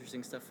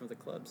stuff from the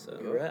club. So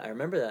You're right. I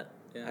remember that.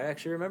 Yeah. I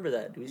actually remember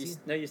that. Do we see?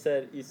 you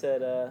said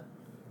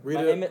Read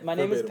my it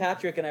name is verbatim.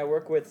 Patrick, and I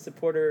work with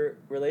supporter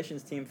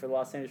relations team for the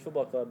Los Angeles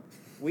Football Club.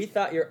 We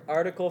thought your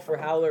article for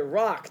Howler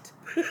rocked.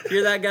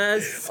 Hear that,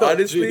 guys?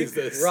 Honestly,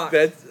 Jesus. Rock.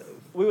 that's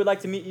We would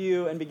like to meet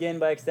you and begin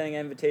by extending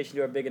an invitation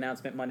to our big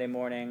announcement Monday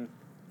morning.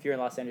 If you're in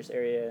the Los Angeles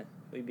area,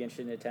 we'd be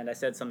interested to attend. I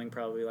said something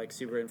probably like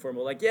super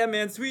informal, like, yeah,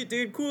 man, sweet,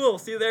 dude, cool,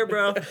 see you there,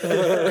 bro.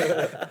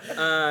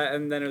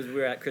 And then we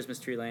were at Christmas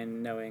Tree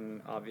Lane,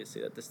 knowing,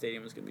 obviously, that the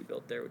stadium was going to be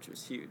built there, which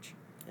was huge.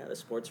 Yeah, the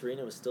sports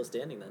arena was still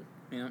standing then.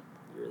 Yeah.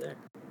 You were there.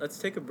 Let's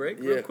take a break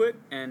Yeah. real quick,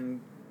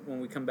 and when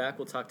we come back,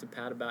 we'll talk to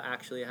Pat about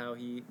actually how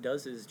he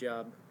does his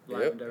job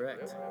live Yep. and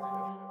direct.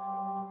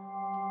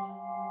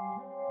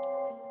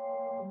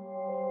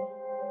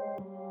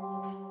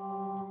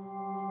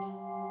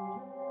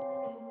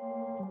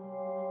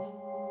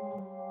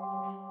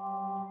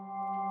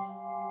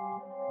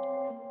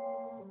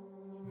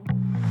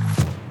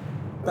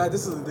 Pat,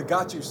 this is the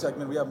Got You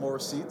segment. We have more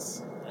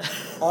receipts.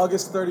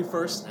 August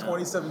 31st,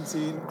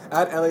 2017,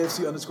 at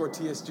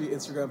LAFC_TSG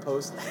Instagram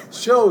post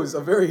shows a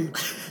very,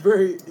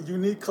 very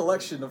unique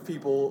collection of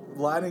people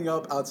lining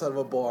up outside of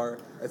a bar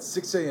at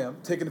 6 a.m.,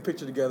 taking a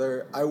picture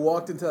together. I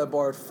walked into that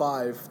bar at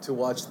 5 to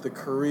watch the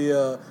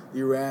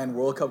Korea-Iran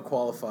World Cup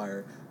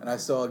qualifier, and I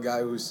saw a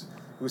guy whose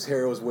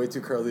hair was way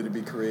too curly to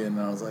be Korean,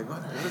 and I was like,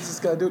 what is this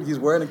guy doing? He's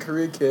wearing a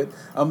Korean kit.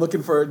 I'm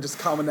looking for just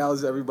commonalities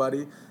with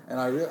everybody, and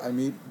I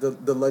meet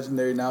the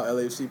legendary now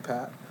LAFC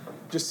Pat.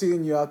 Just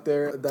seeing you out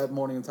there that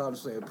morning in time,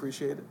 just I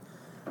appreciate it.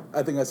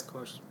 I think as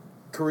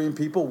Korean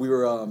people, we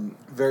were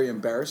very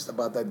embarrassed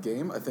about that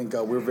game. I think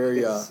we're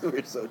very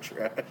we're so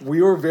trash.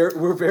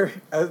 we're very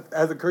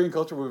as a Korean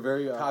culture, we're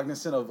very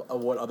cognizant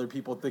of what other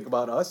people think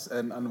about us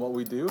and what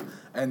we do.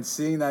 And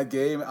seeing that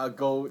game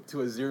go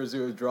to a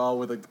 0-0 draw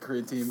with a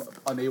Korean team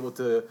unable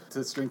to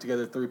string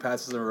together 3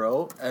 passes in a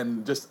row,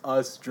 and just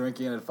us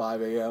drinking at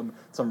 5 a.m.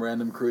 some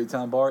random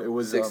Koreatown bar, it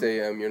was 6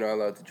 a.m. You're not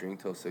allowed to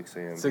drink till 6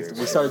 a.m. here.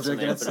 We started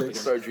drinking at Something 6.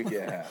 Start drinking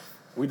at half.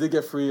 We did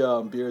get free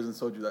beers and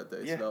soju that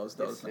day, Yeah. so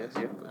that was Yes,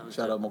 nice. yes, But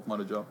shout out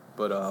Mokmana Joe.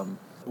 But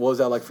what was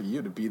that like for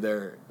you to be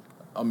there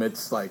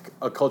amidst like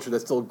a culture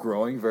that's still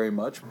growing very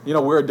much? You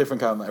know, we're a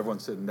different kind of,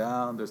 everyone's sitting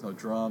down, there's no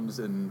drums,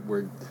 and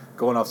we're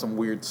going off some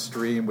weird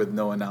stream with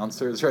no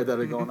announcers right that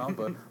are going on.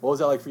 But what was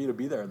that like for you to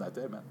be there on that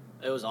day, man?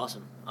 It was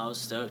awesome. I was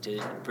stoked.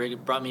 It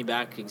brought me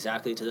back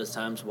exactly to those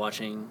times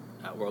watching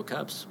World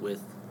Cups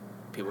with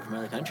people from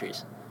other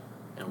countries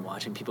and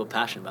watching people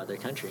passionate about their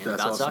country and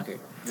That's about awesome. soccer.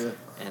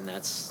 Yeah. And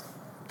that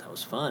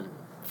was fun.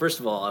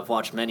 First of all, I've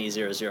watched many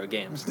 0-0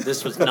 games.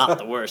 This was not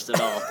the worst at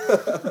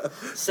all.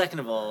 Second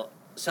of all,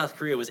 South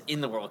Korea was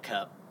in the World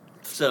Cup.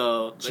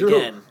 So,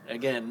 True.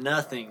 again,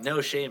 nothing, no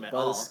shame at By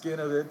all. the skin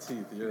of their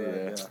teeth, you're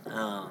right,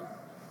 yeah.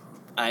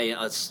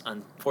 I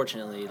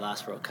unfortunately,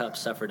 last World Cup,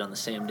 suffered on the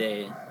same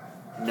day,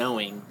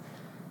 knowing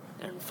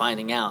and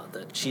finding out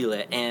that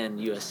Chile and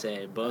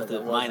USA, both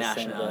That of was my the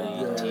same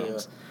nationality day. Yeah,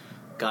 teams,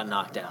 got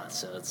knocked out.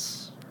 So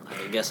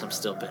I guess I'm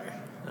still bitter.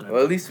 I don't Well,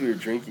 know. at least we were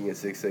drinking at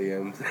 6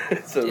 a.m.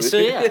 So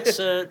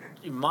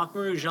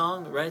Makmaru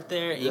Zhang right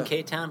there in Yeah.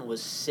 K-Town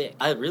was sick.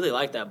 I really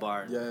like that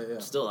bar. Yeah.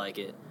 Still like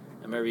it.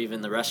 I remember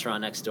even the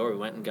restaurant next door, we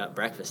went and got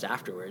breakfast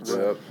afterwards.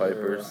 Yeah,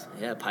 Pipers.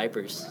 Yeah,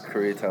 Pipers.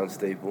 Koreatown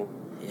staple.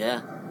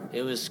 Yeah,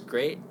 it was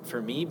great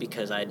for me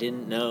because I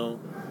didn't know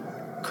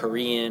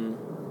Korean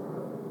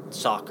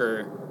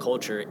soccer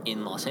culture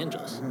in Los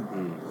Angeles.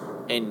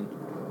 And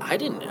I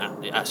didn't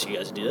ask you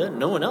guys to do that.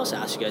 No one else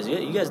asked you guys to do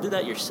it. You guys did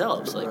that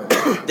yourselves. Like,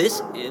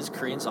 this is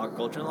Korean soccer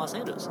culture in Los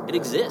Angeles. It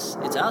exists.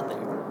 It's out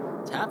there.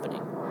 It's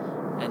happening.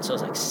 And so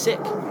it's like, sick.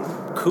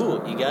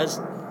 Cool. You guys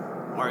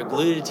are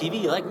glued to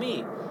TV like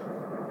me.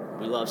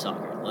 We love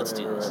soccer. Let's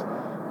do this.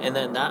 And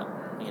then that,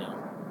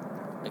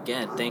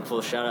 again,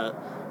 thankful shout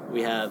out.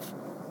 We have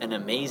an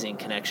amazing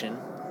connection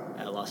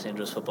at Los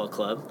Angeles Football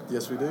Club.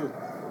 Yes, we do.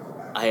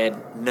 I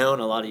had known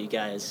a lot of you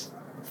guys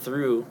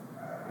through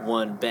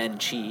one Ben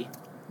Chi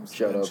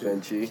Shout out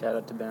Benchi. Shout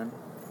out to Ben.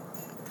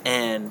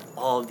 and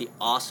all of the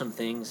awesome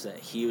things that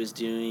he was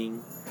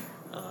doing.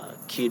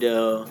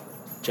 Kido,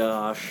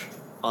 Josh,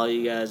 all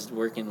you guys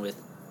working with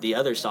the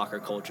other soccer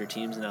culture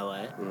teams in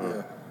LA.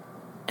 Yeah.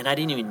 And I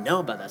didn't even know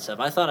about that stuff.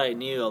 I thought I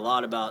knew a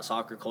lot about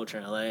soccer culture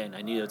in LA and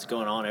I knew what's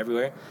going on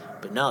everywhere.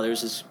 But no,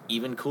 there's this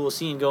even cool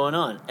scene going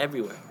on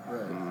everywhere.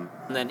 Right.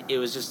 And then it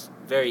was just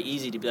very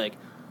easy to be like,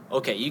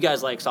 okay, you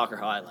guys like soccer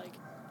how I like.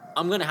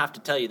 I'm going to have to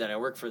tell you that I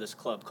work for this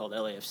club called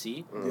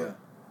LAFC, Yeah.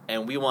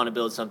 and we want to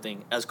build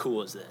something as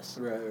cool as this.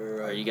 Right.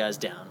 Are you guys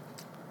down?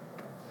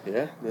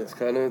 Yeah,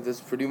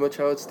 that's pretty much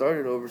how it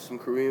started, over some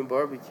Korean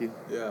barbecue.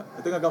 Yeah,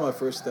 I think I got my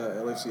first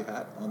LFC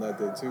hat on that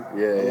day too.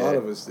 Yeah, a lot yeah.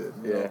 of us did.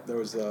 You know, Yeah. there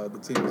was the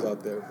team was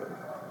out there,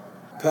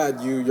 but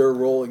Pat, your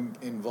role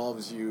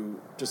involves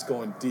you just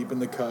going deep in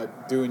the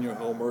cut, doing your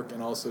homework,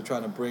 and also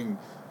trying to bring,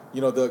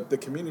 the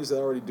communities that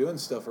are already doing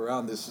stuff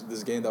around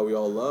this game that we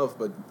all love,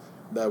 but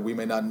that we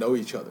may not know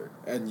each other.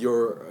 And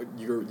your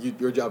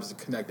job is to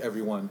connect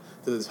everyone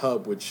to this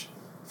hub, which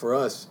for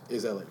us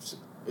is LAFC,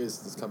 is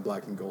this kind of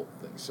black and gold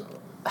thing. So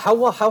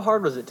How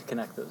hard was it to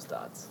connect those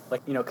dots?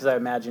 Like, because I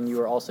imagine you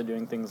were also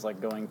doing things like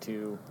going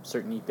to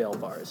certain eat-bail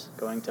bars,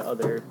 going to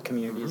other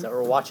communities that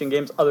were watching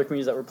games, other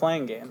communities that were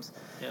playing games.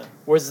 Yeah.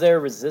 Was there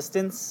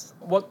resistance?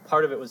 What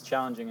part of it was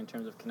challenging in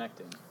terms of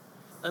connecting?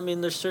 I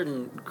mean, there's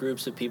certain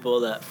groups of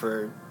people that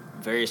for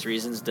various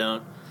reasons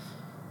don't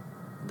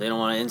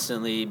want to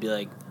instantly be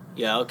like,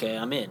 yeah, okay,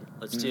 I'm in.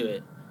 Let's do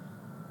it.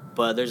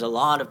 But there's a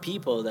lot of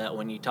people that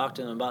when you talk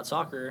to them about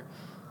soccer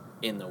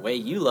in the way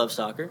you love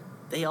soccer,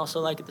 they also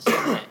like it the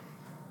same way.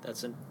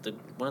 That's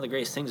one of the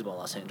greatest things about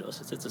Los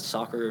Angeles. It's a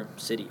soccer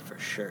city for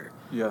sure.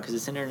 Yeah. Because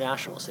it's an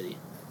international city.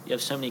 You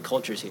have so many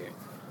cultures here.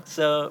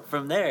 So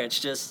from there, it's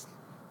just,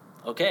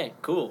 okay,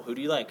 cool. Who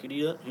do you like? Who do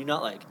you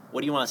not like?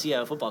 What do you want to see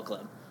at a football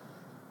club?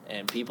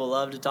 And people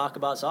love to talk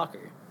about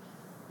soccer.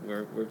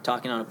 We're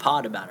talking on a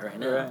pod about it right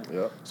now. Right.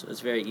 Yep. So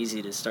it's very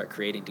easy to start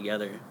creating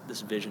together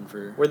this vision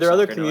for. Were there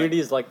other soccer in LA.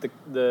 communities like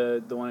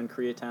the one in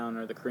Koreatown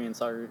or the Korean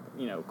soccer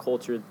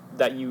culture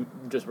that you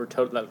just were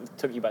that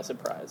took you by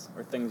surprise,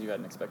 or things you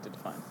hadn't expected to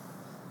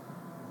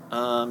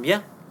find?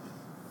 Yeah.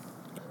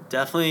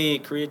 Definitely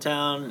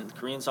Koreatown and the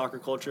Korean soccer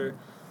culture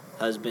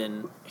has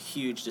been a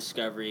huge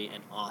discovery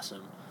and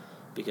awesome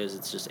because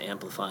it's just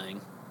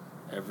amplifying.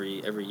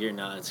 Every year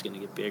now it's going to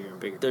get bigger and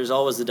bigger. There's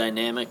always the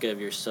dynamic of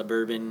your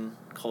suburban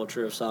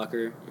culture of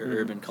soccer, your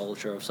urban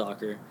culture of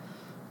soccer,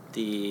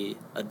 the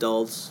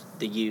adults,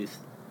 the youth,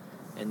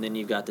 and then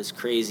you've got this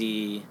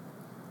crazy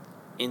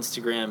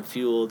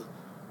Instagram-fueled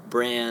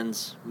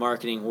brands,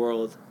 marketing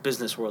world,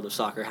 business world of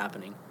soccer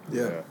happening.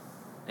 Yeah.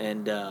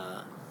 And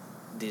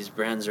these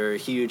brands are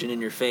huge and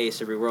in your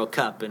face every World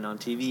Cup and on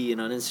TV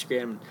and on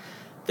Instagram.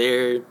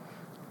 They're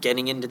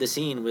getting into the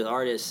scene with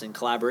artists and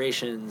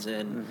collaborations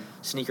and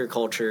sneaker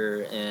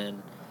culture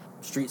and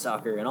street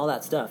soccer and all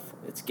that stuff.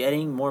 It's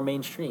getting more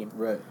mainstream.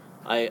 Right.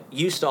 I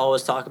used to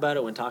always talk about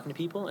it when talking to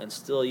people and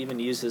still even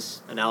use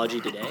this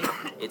analogy today.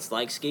 It's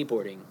like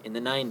skateboarding in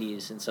the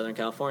 90s in Southern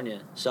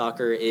California.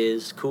 Soccer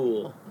is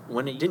cool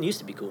when it didn't used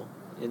to be cool.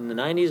 In the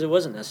 90s, it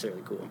wasn't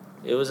necessarily cool.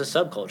 It was a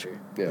subculture.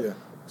 Yeah.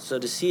 So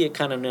to see it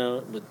kind of now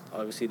with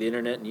obviously the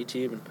internet and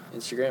YouTube and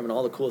Instagram and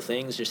all the cool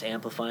things just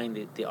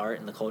amplifying the art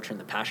and the culture and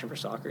the passion for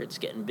soccer, it's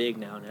getting big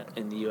now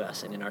in the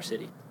U.S. and in our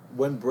city.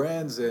 When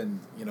brands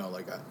and,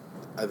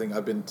 I think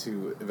I've been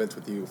to events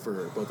with you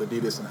for both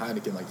Adidas and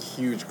Heineken, like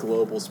huge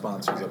global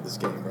sponsors of this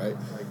game, right?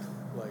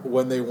 Like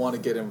when they want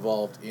to get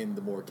involved in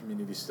the more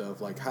community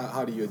stuff, like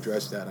how do you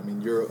address that? I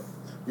mean, you're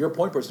a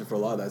point person for a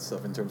lot of that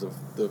stuff in terms of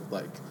the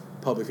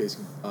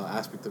public-facing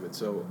aspect of it.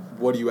 So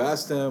what do you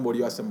ask them? What do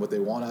you ask them what they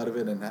want out of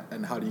it?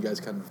 And how do you guys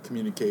kind of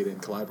communicate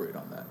and collaborate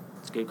on that?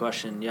 It's a good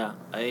question, yeah.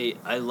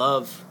 I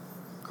love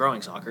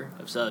growing soccer.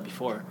 I've said it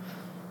before.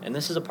 And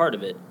this is a part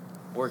of it.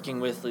 Working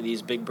with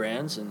these big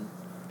brands, and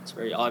it's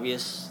very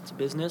obvious it's a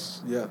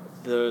business. Yeah.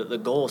 The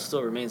goal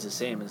still remains the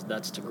same,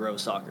 that's to grow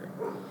soccer.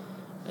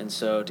 And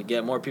so to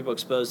get more people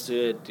exposed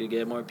to it, to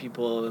get more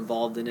people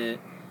involved in it,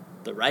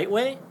 the right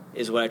way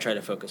is what I try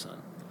to focus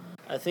on.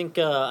 I think,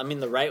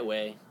 the right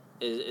way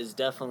is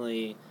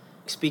definitely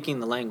speaking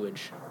the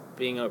language,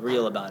 being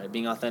real about it,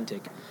 being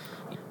authentic.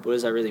 What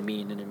does that really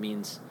mean? And it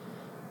means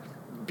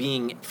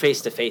being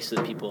face-to-face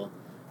with people.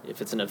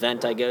 If it's an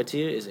event I go to,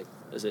 is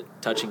it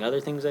touching other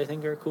things I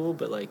think are cool?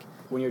 But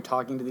when you're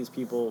talking to these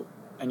people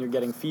and you're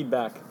getting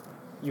feedback,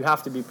 you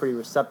have to be pretty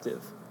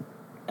receptive.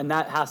 And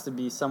that has to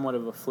be somewhat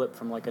of a flip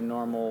from like a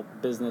normal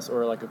business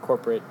or like a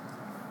corporate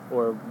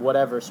or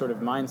whatever sort of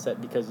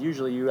mindset, because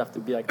usually you have to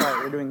be like, all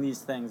right, we're doing these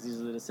things, these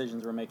are the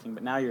decisions we're making,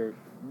 but now you're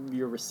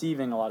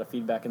receiving a lot of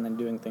feedback and then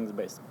doing things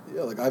based.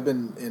 Yeah, like I've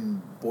been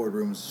in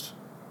boardrooms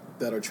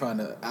that are trying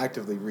to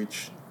actively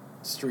reach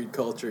street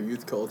culture,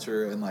 youth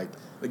culture, and like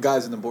the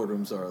guys in the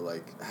boardrooms are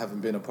like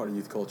haven't been a part of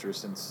youth culture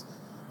since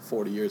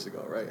 40 years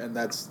ago, right? And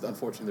that's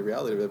unfortunately the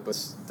reality of it,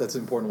 but that's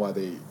important why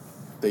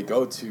they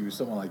go to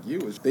someone like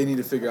you, is they need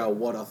to figure out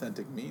what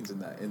authentic means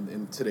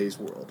in today's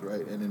world,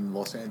 right? And in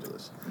Los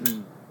Angeles.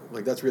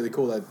 Like that's really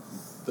cool that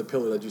the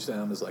pillar that you stand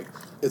on is like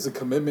it's a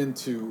commitment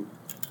to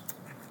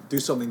do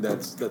something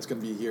that's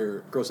going to be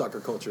here, grow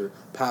soccer culture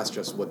past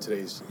just what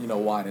today's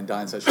wine and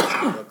dine sessions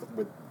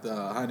with the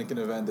Heineken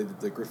event. They did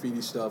the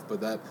graffiti stuff,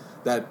 but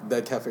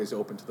that cafe is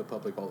open to the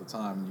public all the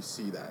time. And you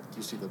see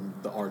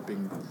the art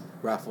being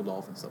raffled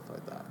off and stuff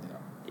like that.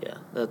 Yeah,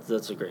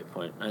 that's a great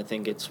point. I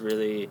think it's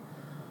really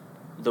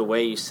the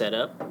way you set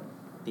up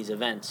these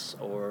events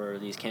or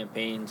these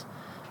campaigns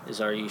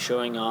is, are you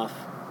showing off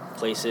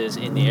places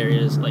in the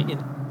areas like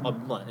in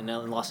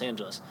Los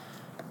Angeles?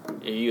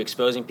 Are you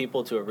exposing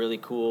people to a really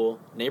cool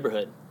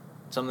neighborhood,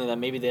 something that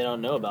maybe they don't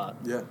know about?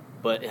 Yeah.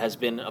 But it has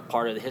been a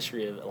part of the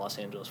history of Los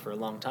Angeles for a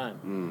long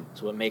time.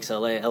 It's what makes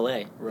LA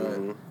LA.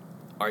 Right.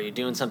 Are you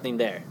doing something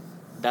there?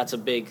 That's a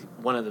big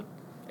one of the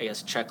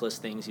checklist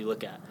things you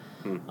look at.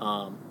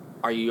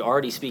 Are you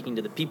already speaking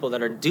to the people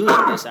that are doing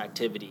this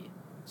activity,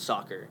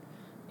 soccer,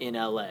 in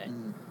LA?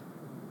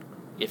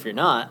 If you're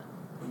not,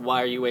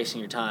 why are you wasting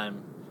your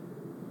time?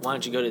 Why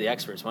don't you go to the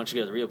experts? Why don't you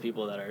go to the real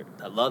people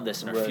that love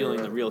this and are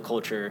feeling the real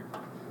culture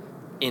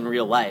in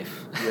real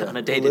life on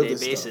a day-to-day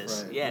basis?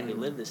 Stuff, right. Yeah, who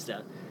live this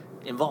stuff.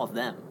 Involve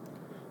them.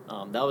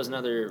 That was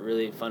another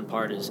really fun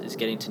part is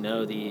getting to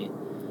know the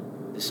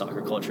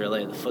soccer culture, LA,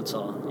 the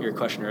futsal. Your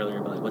question earlier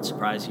about like, what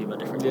surprised you about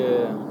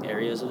different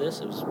areas of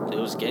this? It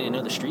was getting to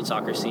know the street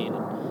soccer scene.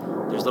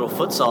 There's little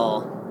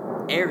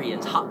futsal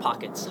areas, hot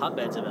pockets,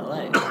 hotbeds of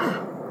LA.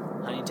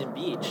 Huntington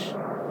Beach,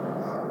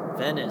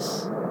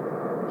 Venice,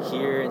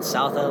 here in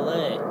South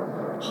LA,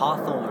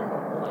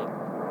 Hawthorne,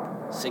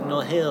 like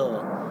Signal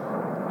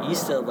Hill,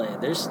 East LA.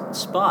 There's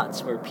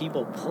spots where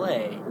people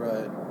play.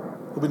 Right.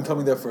 Who've been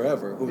coming there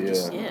forever. Who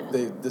just Yeah.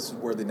 this is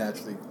where they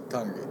naturally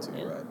congregate to,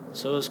 right?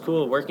 So it was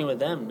cool working with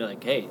them. Be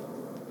like, hey,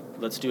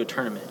 let's do a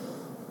tournament.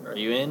 Are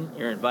you in?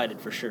 You're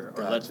invited for sure.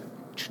 Or Gotcha.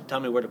 tell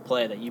me where to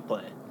play that you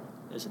play.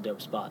 There's a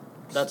dope spot.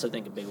 That's I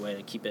think a big way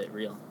to keep it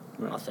real,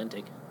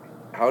 authentic.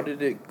 How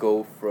did it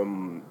go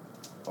from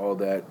all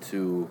that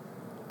to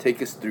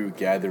take us through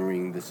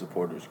gathering the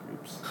supporters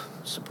groups?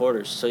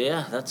 Supporters. So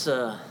yeah, that's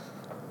the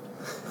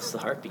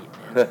heartbeat,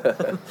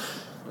 man.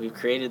 We've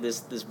created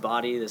this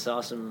body, this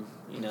awesome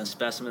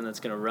specimen that's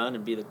gonna run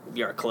and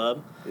be our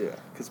club. Yeah,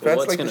 because But Pat's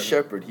what's like the gonna-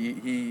 shepherd.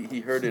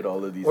 He herded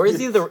all of these. Or is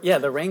he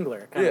the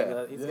wrangler? Kind Yeah.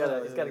 of, he's got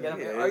to get him.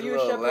 Yeah, Are his you a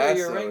little shepherd or are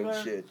you a lasso and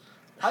wrangler? shit.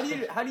 How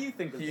do you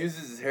think of He this?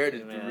 uses his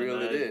heritage Man, to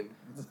reel it in.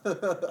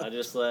 I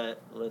just let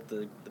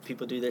the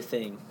people do their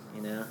thing,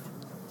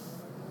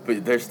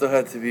 But there still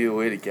had to be a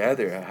way to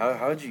gather.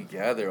 How'd you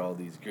gather all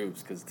these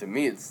groups? Because to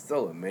me, it's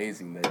still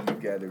amazing that you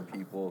gathered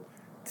people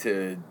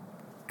to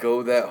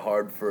go that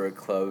hard for a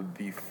club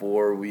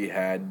before we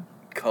had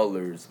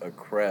colors, a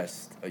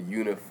crest, a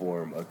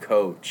uniform, a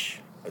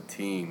coach, a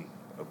team,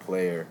 a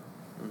player.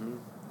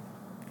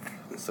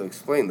 So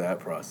explain that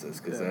process,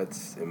 because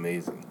that's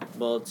amazing.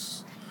 Well,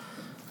 it's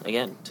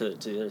again to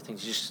the other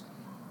things. You just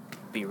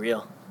be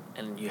real,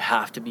 and you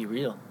have to be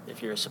real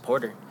if you're a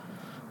supporter,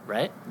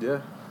 right?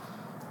 Yeah.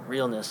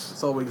 Realness.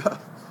 That's all we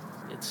got.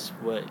 It's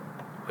what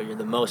you're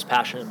the most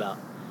passionate about.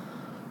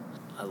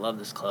 I love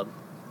this club.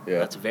 Yeah.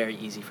 That's very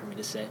easy for me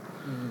to say.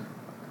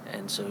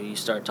 And so you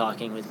start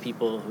talking with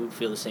people who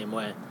feel the same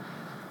way.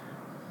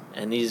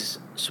 And these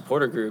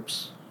supporter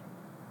groups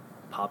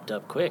popped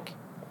up quick.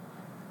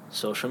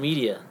 Social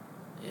media.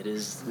 It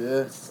is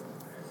it's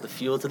the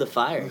fuel to the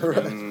fire.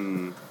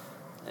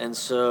 And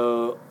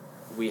so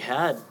we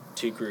had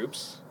two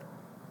groups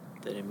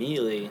that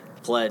immediately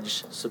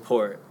pledged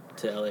support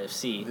to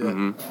LAFC.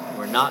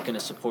 We're not going to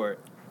support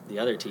the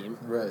other team.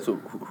 Right. So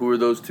who are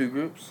those two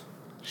groups?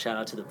 Shout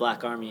out to the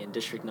Black Army and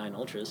District 9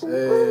 Ultras.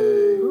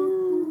 Hey.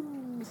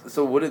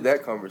 So what did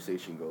that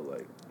conversation go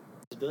like?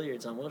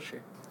 Billiards on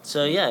Wilshire.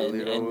 So yeah,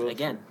 Billiard on and Wilshire.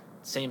 again,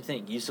 same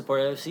thing. You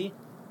support LAFC?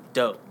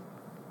 Dope.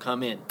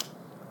 Come in.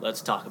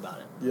 Let's talk about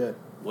it. Yeah.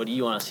 What do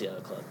you want to see out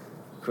of the club?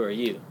 Who are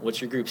you?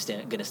 What's your group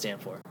going to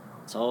stand for?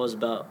 It's always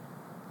about,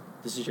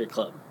 this is your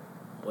club.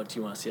 What do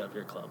you want to see out of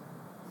your club?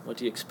 What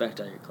do you expect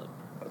out of your club?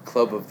 A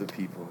club of the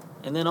people.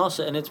 And then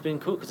also, and it's been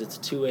cool because it's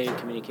a two-way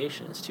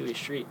communication. It's a two-way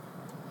street.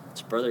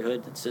 It's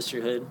brotherhood. It's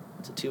sisterhood.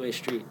 It's a two-way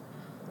street.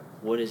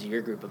 What is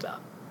your group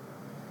about?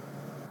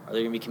 Are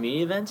there going to be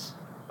community events?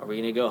 Are we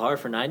going to go hard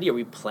for 90? Are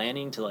we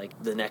planning to,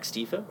 like, the next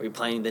TIFA? Are we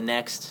planning the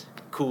next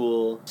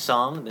cool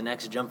song? The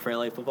next Jump for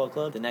LA Football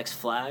Club? The next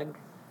flag?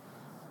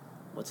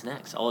 What's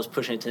next? Always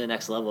pushing it to the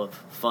next level of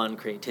fun,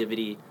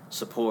 creativity,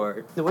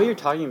 support. The way you're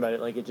talking about it,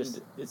 like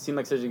it seemed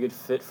like such a good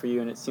fit for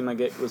you, and it seemed like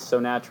it was so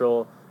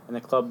natural, and the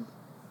club,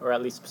 or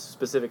at least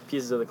specific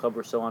pieces of the club,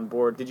 were so on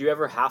board. Did you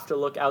ever have to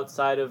look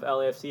outside of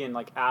LAFC and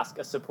like ask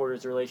a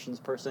supporters relations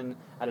person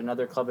at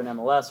another club in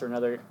MLS or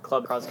another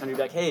club across the country,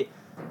 be like, hey,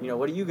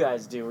 what do you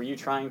guys do? Were you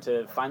trying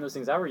to find those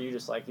things out, or were you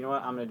just like, you know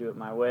what, I'm going to do it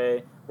my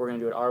way, we're going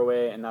to do it our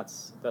way, and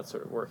that's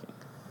sort of working?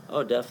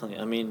 Oh, definitely.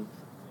 I mean,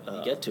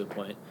 you get to a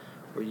point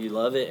where you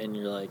love it and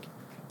you're like,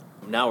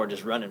 now we're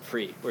just running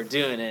free. We're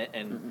doing it,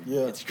 and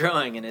it's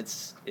growing, and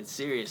it's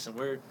serious, and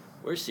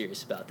we're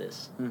serious about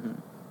this.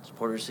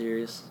 Supporters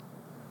serious.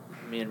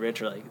 Me and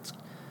Rich are like,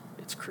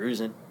 it's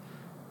cruising.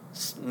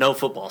 No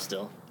football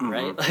still,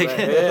 right?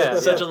 Like,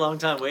 such a long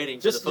time waiting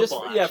for the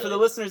football. For the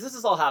listeners, this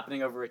is all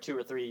happening over a 2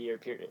 or 3 year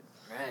period.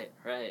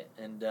 Right,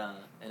 and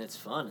it's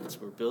fun.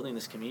 We're building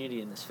this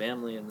community and this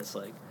family and this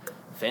like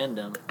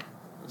fandom,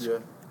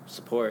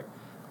 support.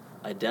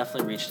 I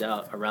definitely reached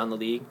out around the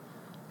league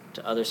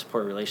to other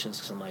support relations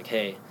because I'm like,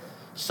 hey,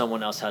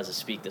 someone else has to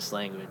speak this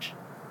language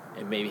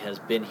and maybe has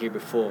been here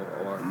before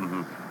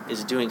or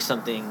is doing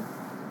something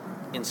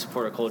in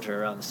supporter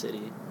culture around the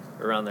city,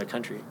 around their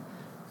country.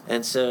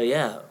 And so,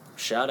 yeah,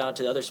 shout out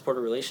to the other supporter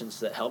relations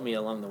that helped me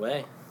along the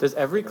way. Does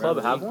every Around club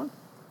the have league. one?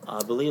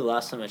 I believe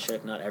last time I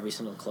checked, not every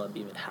single club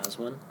even has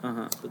one,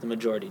 but the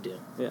majority do.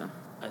 Yeah.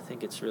 I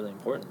think it's really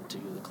important to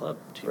the club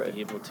to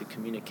be able to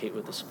communicate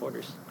with the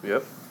supporters.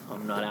 Yep.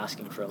 I'm not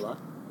asking for a lot.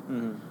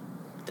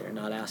 They're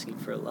not asking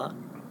for a lot.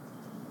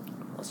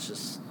 Let's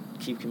just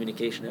keep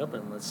communication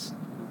open. Let's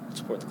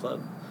support the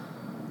club.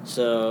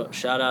 So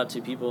shout out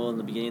to people in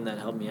the beginning that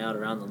helped me out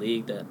around the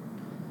league. That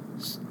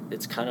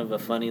it's kind of a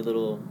funny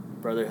little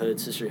brotherhood,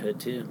 sisterhood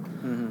too.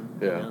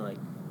 Mm-hmm. Yeah. You know, like,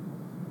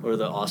 what are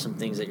the awesome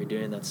things that you're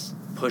doing that's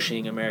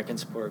pushing American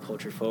supporter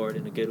culture forward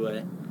in a good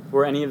way?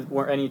 Were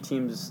any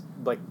teams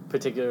like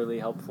particularly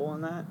helpful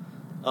in that?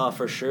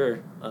 For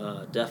sure.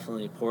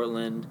 Definitely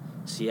Portland,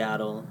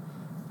 Seattle,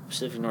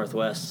 Pacific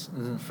Northwest.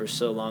 Mm-hmm. For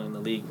so long in the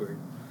league were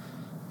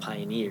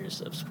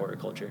pioneers of supporter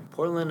culture.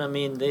 Portland, I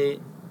mean, they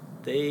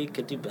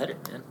could do better,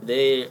 man.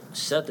 They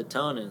set the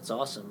tone and it's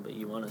awesome, but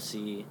you want to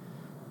see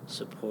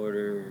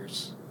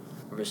supporters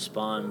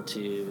respond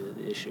to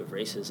the issue of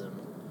racism.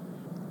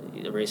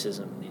 The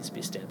racism needs to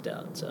be stamped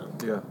out. So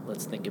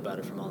let's think about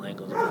it from all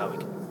angles of how we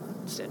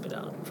can stamp it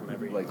out from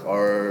every. Like,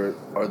 are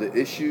the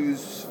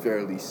issues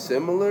fairly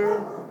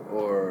similar,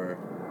 or?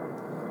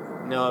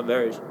 No, it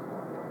varies.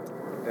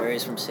 It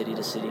varies from city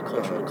to city,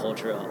 culture to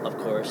culture, of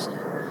course,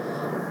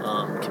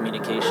 and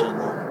communication.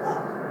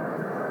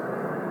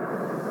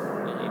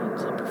 Even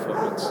club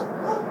performance.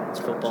 It's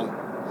football.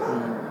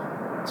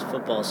 Mm-hmm. It's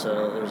football,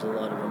 so there's a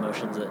lot of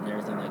emotions and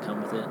everything that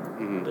come with it.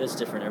 Mm-hmm. But it's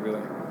different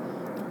everywhere.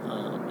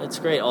 It's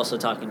great also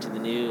talking to the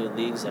new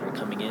leagues that are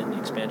coming in, the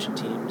expansion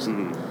teams.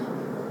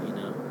 Mm-hmm. You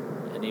know,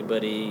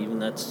 anybody even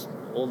that's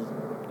old,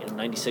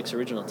 96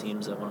 original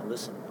teams that want to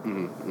listen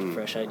to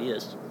fresh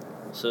ideas.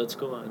 So it's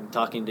cool. I'm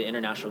talking to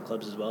international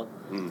clubs as well.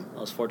 I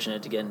was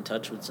fortunate to get in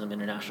touch with some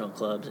international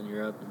clubs in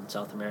Europe and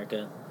South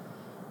America,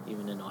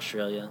 even in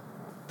Australia,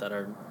 that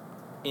are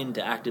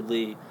into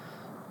actively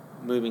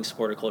moving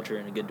supporter culture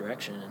in a good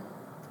direction.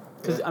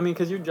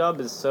 Because your job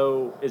is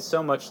so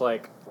much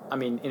like,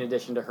 in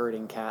addition to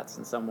herding cats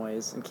in some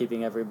ways and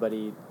keeping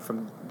everybody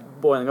from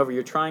boiling over,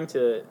 you're trying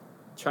to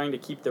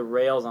keep the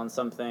rails on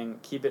something,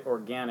 keep it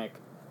organic,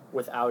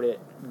 without it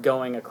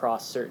going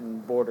across certain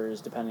borders,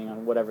 depending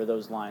on whatever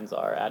those lines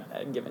are at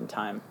a given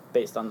time,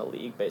 based on the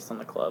league, based on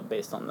the club,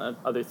 based on the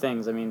other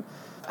things.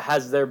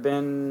 Has there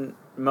been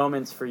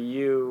moments for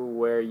you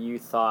where you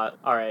thought,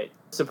 all right,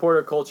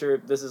 supporter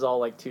culture, this is all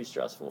like too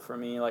stressful for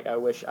me, like I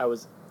wish I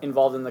was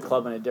involved in the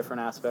club in a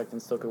different aspect and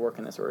still could work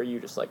in this, or are you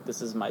just like,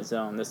 this is my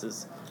zone, this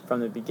is from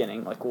the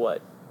beginning, like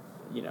what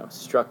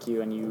struck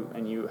you and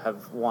you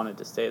have wanted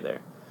to stay there?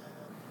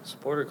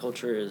 Supporter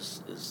culture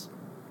is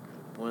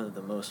one of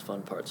the most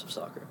fun parts of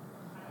soccer.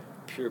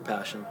 Pure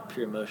passion,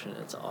 pure emotion,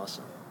 it's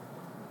awesome.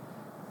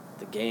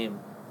 The game,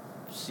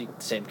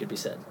 same could be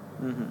said.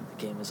 Mm-hmm. The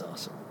game is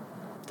awesome.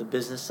 The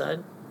business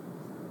side,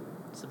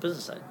 it's the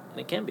business side, and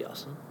it can be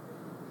awesome.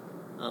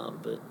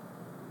 But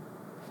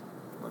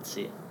let's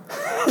see.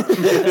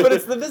 But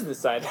it's the business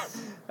side.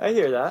 I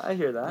hear that.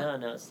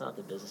 No, it's not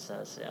the business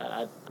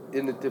side.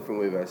 In a different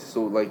way, Vassy.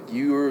 So, like,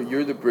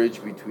 you're the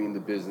bridge between the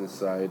business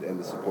side and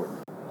the support.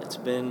 It's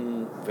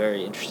been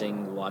very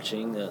interesting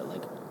watching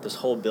this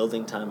whole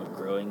building time of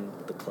growing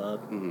the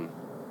club. Mm-hmm.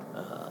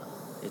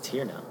 It's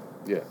here now.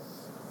 Yeah.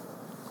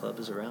 The club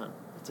is around.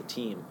 It's a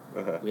team.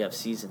 Uh-huh. We have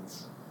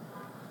seasons.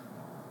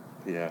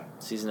 Yeah.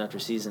 Season after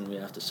season, we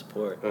have to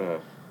support. Uh-huh.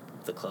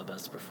 The club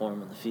has to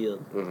perform on the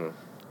field. Uh-huh.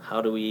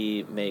 How do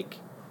we make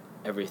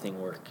everything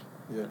work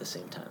at the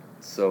same time?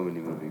 So many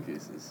moving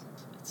pieces.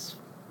 It's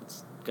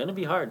gonna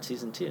be hard.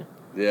 Season 2.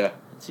 Yeah.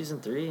 And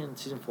season 3 and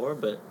season 4,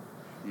 but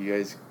You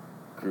guys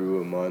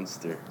grew a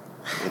monster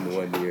in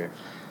 1 year.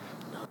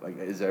 Like,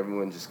 is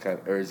everyone just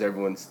or is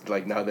everyone,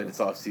 like, now that it's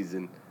off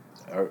season,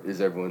 or is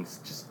everyone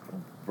just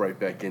right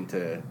back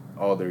into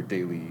all their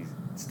daily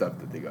stuff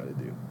that they got to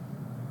do?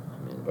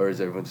 Or is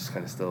everyone just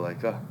kind of still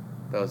like, oh,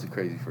 that was a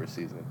crazy first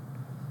season?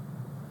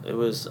 it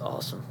was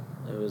awesome.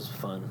 It was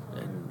fun,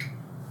 and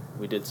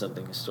we did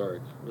something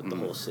historic with the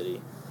whole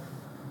city.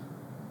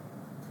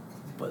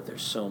 But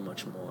there's so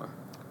much more.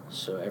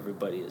 So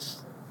everybody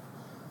is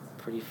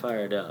pretty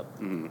fired up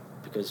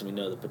because we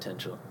know the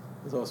potential.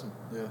 That's awesome.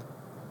 Yeah.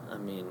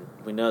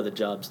 We know the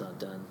job's not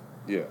done.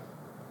 Yeah.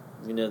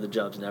 We know the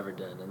job's never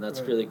done, and that's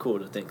Right. really cool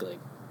to think like,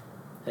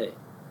 hey,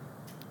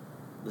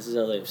 this is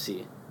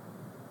LAFC.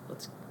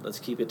 Let's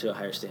keep it to a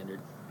higher standard.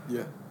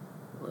 Yeah.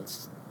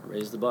 Let's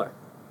raise the bar.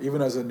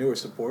 Even as a newer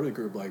supporter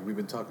group, like we've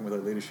been talking with our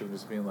leadership,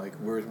 just being like,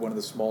 we're one of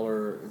the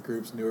smaller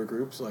groups, newer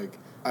groups. Like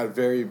at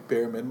very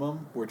bare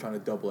minimum, we're trying to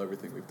double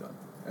everything we've done,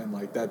 and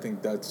like I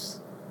think that's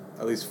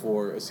at least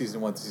for a season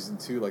 1 to season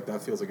 2, like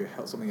that feels like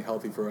something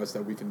healthy for us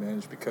that we can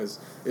manage because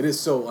it is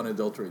so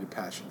unadulterated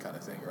passion kind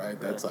of thing, right?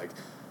 That's like,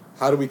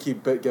 how do we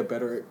get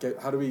better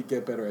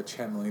at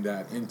channeling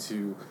that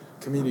into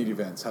community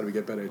events? How do we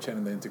get better at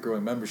channeling that into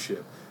growing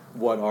membership?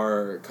 What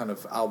our kind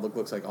of outlook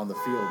looks like on the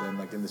field and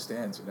like in the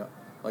stands, you know?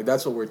 Like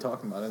that's what we're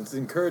talking about, and it's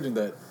encouraging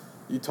that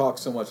you talk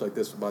so much like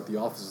this about the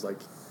office. Like,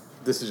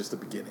 this is just the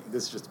beginning.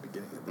 This is just the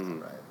beginning of this,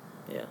 right?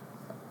 Yeah.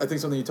 I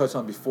think something you touched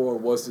on before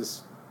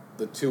was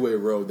the two-way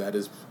road that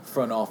is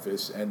front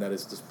office and that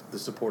is the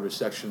supporters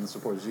section, the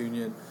supporters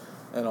union,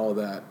 and all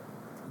that.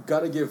 Got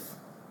to give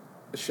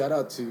a shout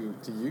out to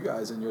you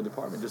guys and your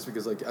department, just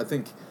because like I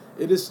think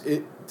it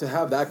to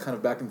have that kind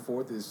of back and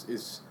forth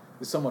is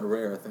is somewhat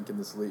rare, I think, in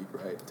this league,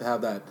 right? To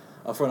have that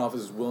a front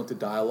office is willing to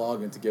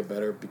dialogue and to get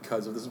better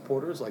because of the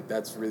supporters, like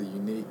that's really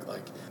unique.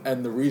 Like,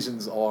 and the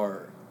reasons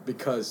are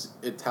because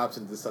it taps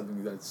into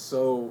something that's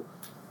so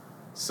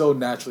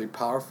naturally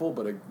powerful,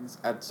 but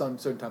at some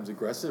certain times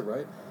aggressive,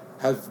 right?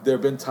 Have there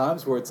been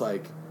times where it's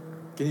like,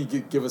 can you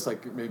give us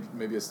like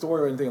maybe a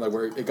story or anything like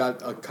where it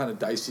got kind of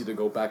dicey to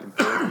go back and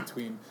forth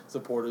between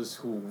supporters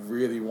who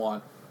really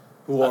want,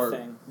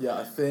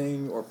 a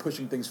thing or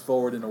pushing things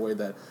forward in a way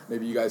that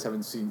maybe you guys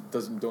haven't seen,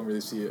 don't really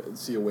see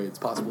a way it's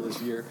possible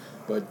this year.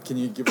 But can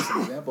you give us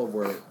an example of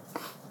where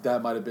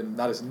that might have been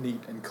not as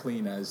neat and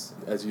clean as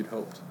you'd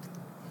hoped?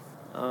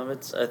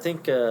 I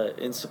think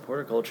in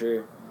supporter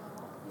culture,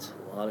 it's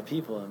a lot of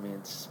people. I mean,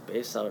 it's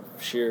based out of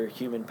sheer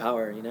human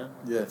power, you know?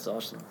 Yeah. It's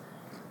awesome.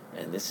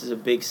 And this is a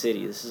big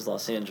city. This is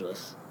Los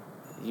Angeles.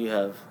 You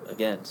have,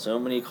 again, so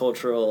many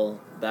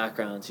cultural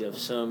backgrounds. You have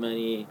so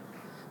many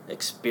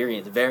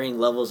varying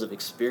levels of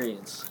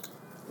experience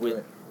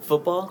with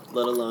football,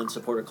 let alone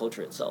supporter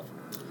culture itself.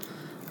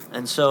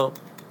 And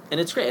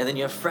it's great. And then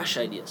you have fresh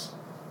ideas.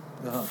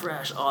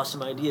 Fresh,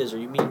 awesome ideas. Or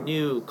you meet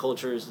new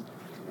cultures,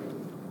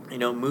 you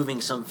know,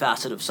 moving some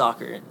facet of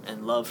soccer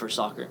and love for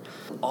soccer.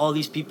 All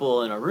these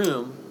people in a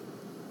room,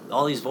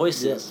 all these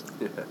voices,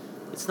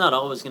 it's not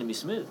always going to be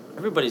smooth.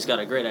 Everybody's got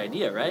a great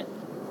idea, right?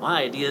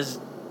 My idea is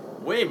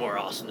way more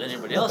awesome than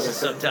anybody else's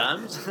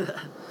sometimes.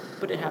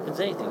 But it happens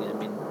anything. I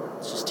mean,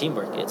 it's just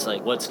teamwork. It's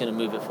like, what's going to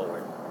move it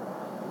forward?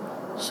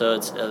 So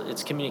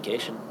it's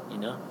communication, you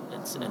know?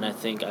 And I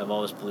think I've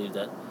always believed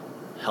that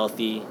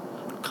healthy,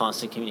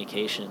 constant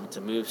communication to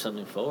move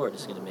something forward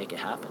is going to make it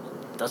happen.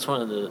 And that's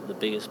one of the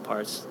biggest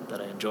parts that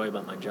I enjoy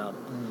about my job.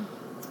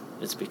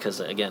 It's because,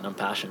 again, I'm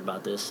passionate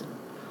about this, and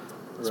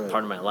it's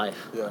part of my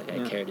life. Yeah. Like,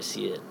 I care to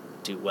see it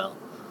do well.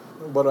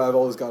 What I've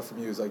always got from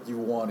you is like you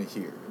want to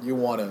hear, you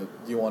want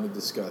to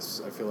discuss.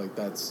 I feel like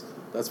that's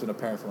been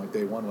apparent from like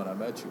day one when I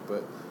met you,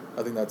 but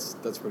I think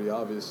that's pretty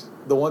obvious.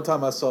 The one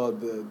time I saw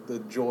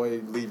the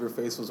joy leave your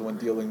face was when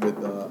dealing with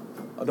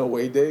an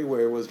away day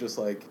where it was just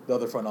like the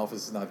other front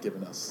office is not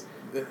giving us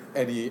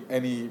any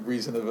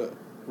reason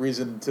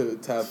to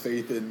have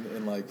faith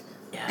in like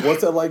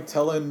what's it like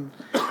telling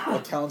a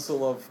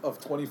council of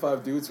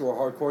 25 dudes who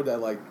are hardcore that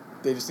like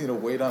they just need to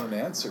wait on an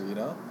answer, you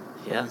know?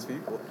 From these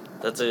people.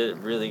 That's a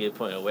really good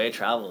point. Away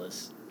travel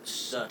is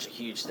such a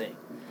huge thing.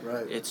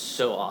 Right. It's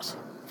so awesome,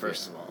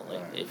 first of all.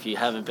 Like, if you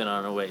haven't been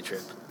on an away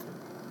trip,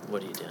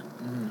 what are you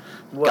doing?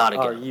 What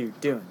are you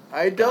doing?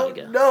 I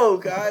don't know,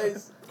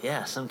 guys.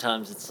 Yeah,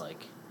 sometimes it's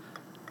like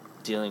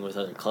dealing with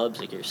other clubs,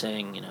 like you're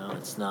saying, you know,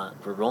 it's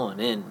not, we're rolling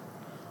in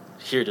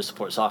here to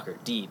support soccer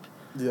deep.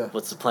 Yeah.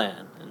 What's the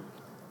plan? And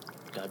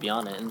gotta be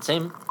on it. And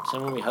same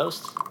when we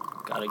host,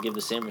 gotta give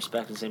the same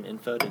respect and same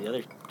info to the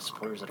other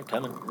supporters that are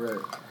coming. Right.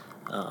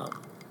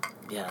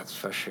 Yeah, it's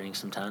frustrating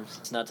sometimes.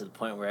 It's not to the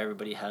point where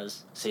everybody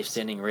has safe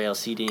standing rail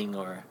seating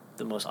or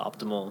the most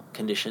optimal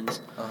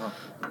conditions.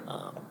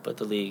 But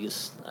the league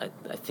is,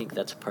 I think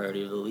that's a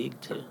priority of the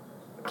league to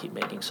keep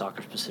making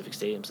soccer specific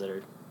stadiums that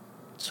are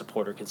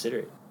supporter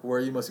considerate. Where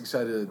are you most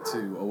excited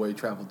to away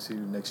travel to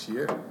next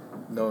year,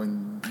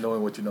 knowing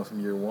what you know from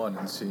year one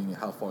and seeing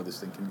how far this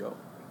thing can go?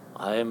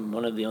 I am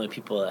one of the only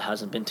people that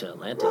hasn't been to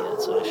Atlanta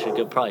yet, so I should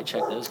go probably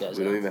check those guys out.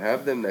 We don't even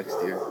have them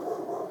next year.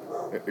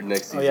 Or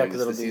next season,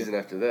 it's the season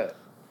after that.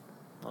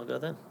 I'll go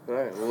then. All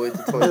right, we'll wait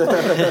till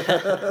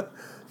 2020.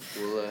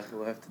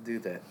 We'll have to do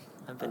that.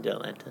 I've been to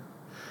Atlanta.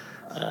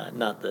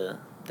 Not the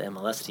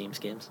MLS teams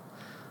games.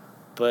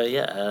 But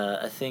yeah,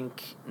 I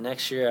think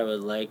next year I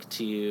would like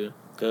to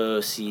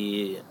go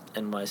see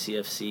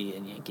NYCFC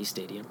in Yankee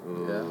Stadium.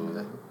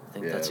 Yeah. I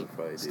think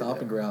that's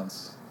stomping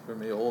grounds for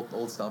me,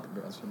 old stomping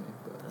grounds for me.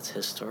 But that's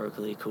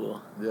historically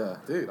cool. Yeah,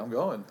 dude, I'm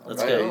going.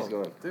 Let's go. He's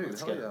going. Dude,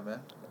 Let's hell go. yeah,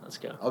 man. Let's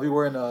go. I'll be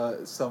wearing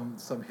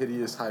some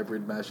hideous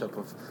hybrid mashup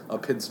of a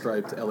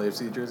pinstriped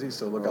LAFC jersey,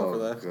 so look out for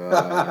that.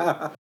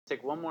 God.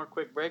 Take one more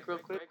quick break real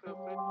quick.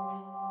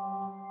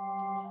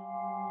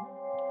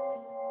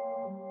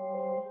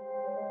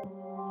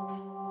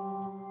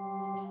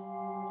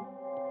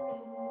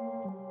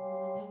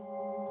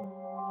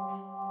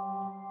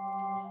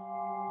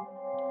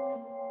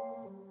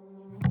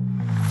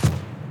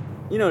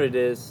 You know what it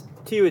is.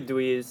 Tea with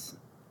Dweez.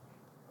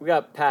 We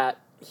got Pat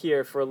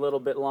here for a little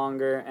bit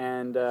longer,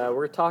 and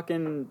we're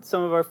talking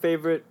some of our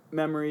favorite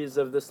memories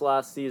of this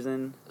last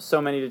season.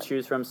 So many to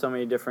choose from, so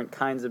many different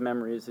kinds of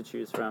memories to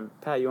choose from.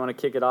 Pat, you want to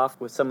kick it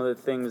off with some of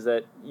the things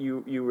that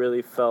you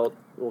really felt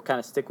will kind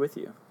of stick with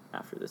you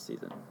after this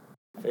season?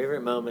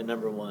 Favorite moment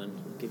number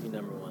one. I'll give you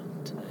number one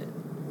tonight.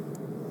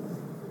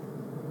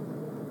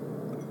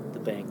 The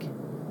bank.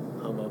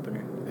 Home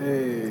opener.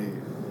 Hey.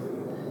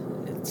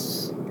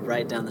 It's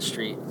right down the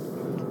street.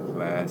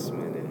 Last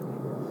minute.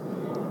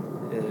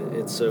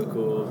 It's so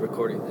cool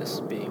recording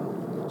this, being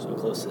so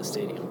close to the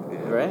stadium.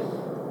 Yeah. Right?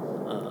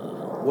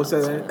 What's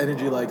that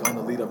energy like on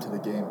the lead up to the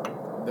game?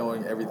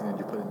 Knowing everything that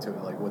you put into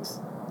it, like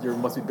you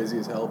must be busy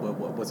as hell, but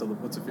what's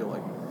it feel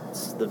like?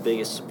 It's the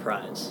biggest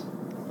surprise.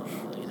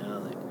 You know,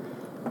 like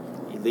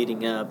you're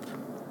leading up,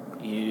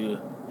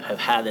 you have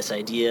had this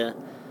idea,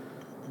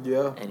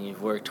 Yeah. and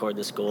you've worked toward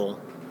this goal,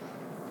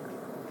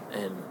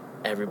 and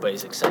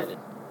everybody's excited.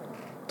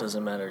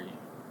 Doesn't matter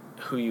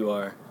who you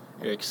are,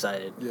 you're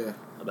excited Yeah.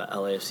 about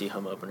LAFC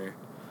home opener,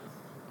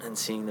 and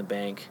seeing the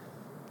bank,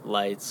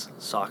 lights,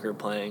 soccer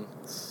playing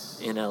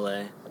in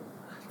LA,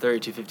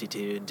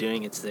 3252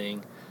 doing its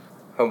thing,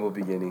 Humble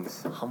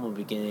beginnings. humble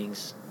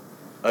beginnings.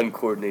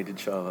 Uncoordinated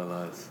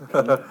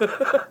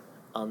shalalas.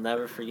 I'll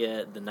never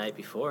forget the night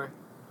before,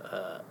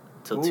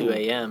 till Ooh. 2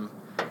 a.m.,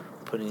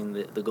 putting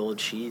the gold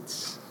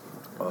sheets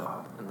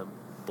and the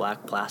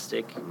black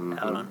plastic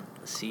out on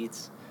the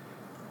seats,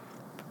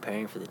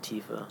 preparing for the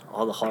TIFA.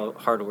 All the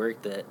hard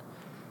work that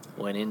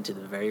went into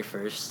the very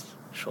first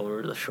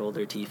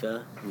shoulder-to-shoulder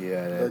TIFA.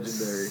 Yeah,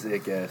 that's Legendary.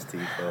 sick-ass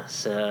tifo.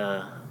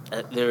 So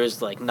there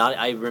was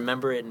I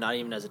remember it not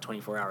even as a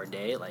 24-hour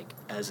day, like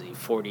as a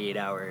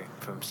 48-hour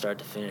from start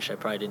to finish. I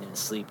probably didn't even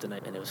sleep the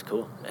night, and it was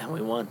cool, and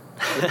we won.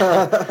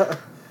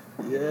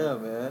 Yeah,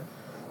 man.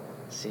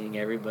 Seeing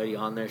everybody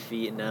on their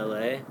feet in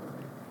LA,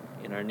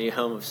 in our new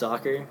home of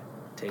soccer,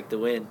 take the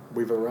win.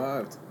 We've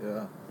arrived.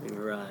 Yeah. We've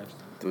arrived.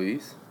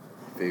 Dweez,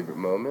 favorite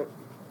moment?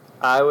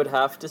 I would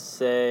have to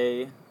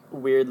say,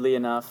 weirdly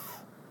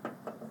enough,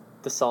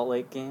 the Salt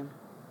Lake game.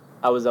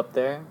 I was up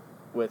there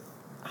with,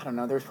 I don't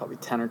know, there was probably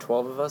 10 or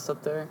 12 of us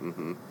up there.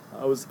 Mm-hmm.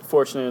 I was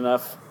fortunate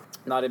enough,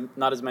 not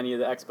as many of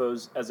the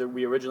expos as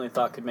we originally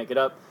thought could make it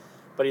up,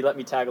 but he let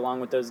me tag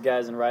along with those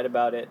guys and write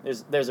about it.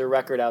 There's a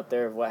record out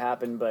there of what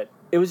happened, but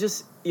it was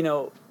just,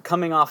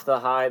 coming off the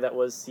high that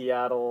was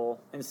Seattle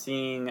and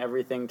seeing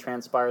everything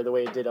transpire the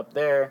way it did up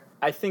there.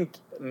 I think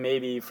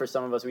maybe for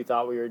some of us we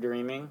thought we were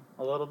dreaming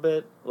a little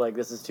bit, like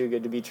this is too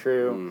good to be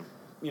true.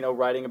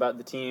 Writing about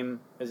the team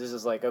is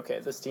just like, okay,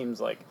 this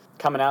team's like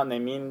coming out and they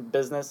mean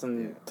business,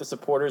 and the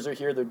supporters are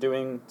here, they're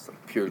doing... It's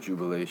like pure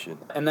jubilation.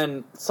 And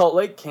then Salt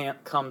Lake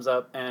camp comes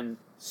up and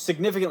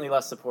significantly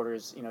less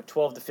supporters,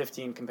 12 to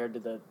 15 compared to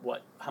the,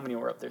 how many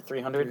were up there,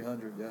 300?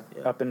 300,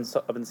 yeah. Up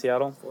in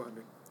Seattle?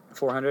 400.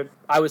 400.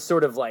 I was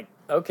sort of like,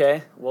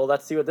 okay, well,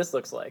 let's see what this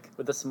looks like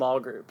with a small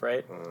group,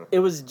 right? It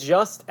was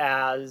just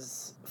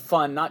as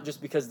fun, not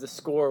just because the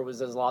score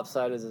was as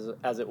lopsided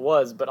as it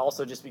was, but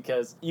also just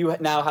because you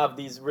now have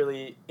these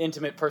really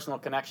intimate personal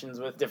connections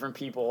with different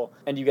people,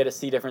 and you get to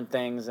see different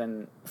things.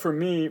 And for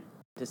me,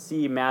 to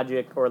see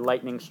Magic or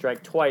Lightning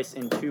strike twice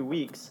in 2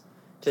 weeks,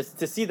 to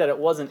see that it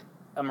wasn't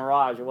a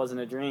mirage, it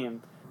wasn't a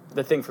dream,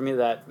 the thing for me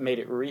that made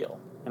it real.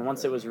 And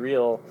once it was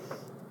real,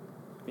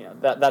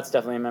 that's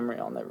definitely a memory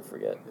I'll never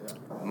forget. Yeah.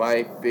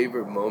 My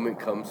favorite moment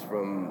comes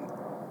from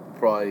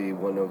probably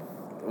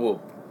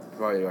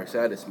probably our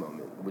saddest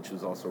moment, which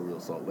was also Real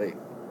Salt Lake.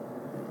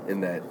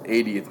 In that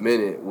 80th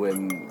minute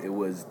when it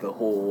was the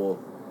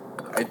whole,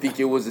 I think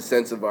it was a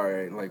sense of, all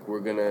right, like we're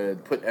going to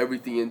put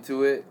everything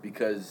into it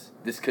because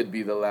this could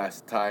be the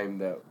last time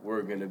that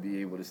we're going to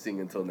be able to sing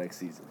until next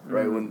season,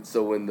 right? When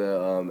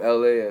the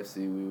LAFC,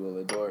 We Will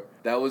Adore,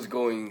 that was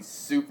going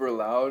super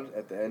loud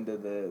at the end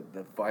of the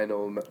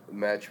final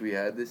match we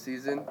had this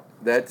season.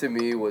 That to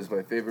me was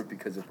my favorite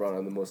because it brought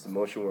on the most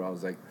emotion, where I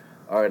was like,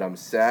 all right, I'm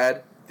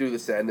sad. Through the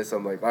sadness,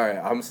 I'm like, all right,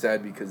 I'm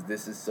sad because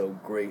this is so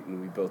great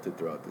and we built it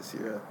throughout this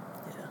year.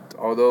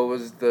 Although it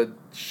was the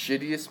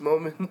shittiest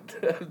moment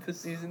of the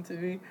season to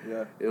me,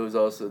 it was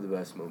also the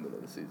best moment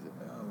of the season.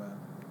 Oh, man.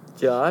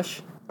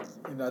 Josh?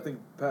 I think,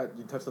 Pat,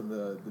 you touched on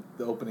the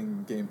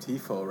opening game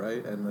TIFO,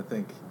 right? And I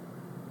think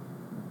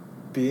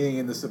being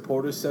in the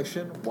supporters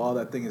section while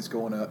that thing is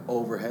going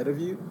overhead of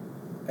you,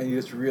 and you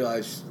just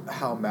realize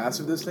how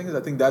massive this thing is,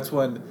 I think that's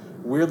when,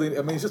 weirdly,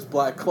 it's just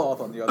black cloth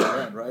on the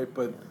other end, right?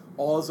 But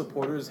all the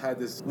supporters had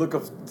this look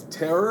of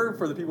terror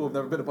for the people who've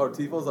never been a part of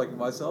TIFOs, like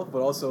myself, but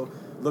also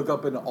look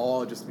up in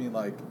awe, just being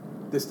like,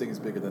 this thing is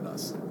bigger than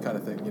us, kind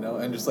of thing,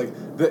 and just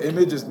like the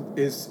image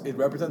is it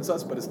represents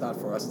us, but it's not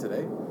for us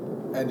today,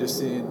 and just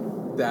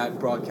seeing that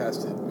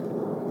broadcasted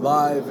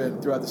live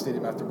and throughout the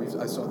stadium after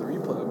I saw the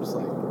replay, I'm just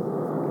like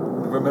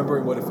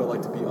remembering what it felt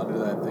like to be under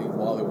that thing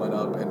while it went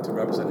up and to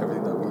represent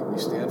everything that we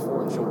stand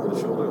for and shoulder to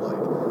shoulder,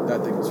 like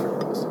that thing was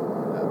freaking awesome.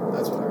 Yeah,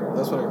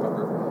 that's what I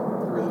remember.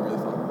 Really, really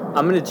fun.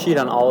 I'm going to cheat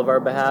on all of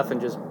our behalf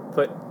and just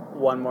put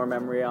one more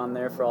memory on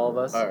there for all of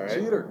us. All right.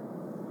 Cheater.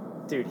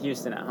 Dude,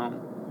 Houston at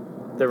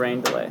home. The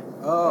rain delay.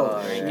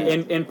 Oh,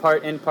 shit. In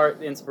part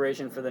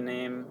inspiration for the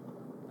name,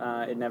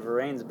 It Never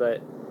Rains,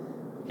 but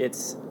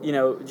it's,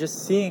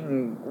 just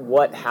seeing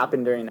what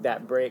happened during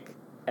that break,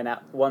 and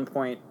at one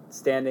point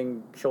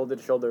standing shoulder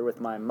to shoulder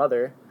with my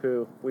mother,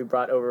 who we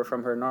brought over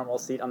from her normal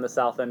seat on the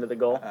south end of the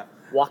goal,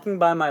 walking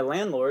by my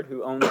landlord,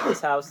 who owns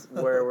this house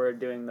where we're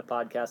doing the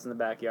podcast in the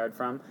backyard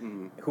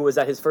from, who was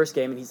at his first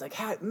game, and he's like,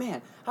 how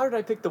did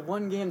I pick the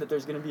one game that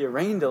there's going to be a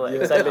rain delay?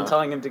 Because I've been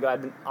telling him to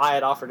go. I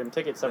had offered him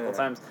tickets several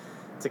times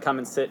to come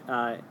and sit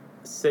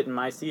in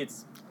my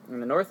seats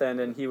in the north end,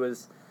 and he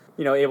was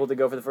able to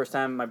go for the first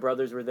time. My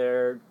brothers were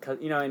there,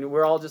 and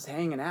we're all just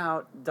hanging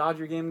out.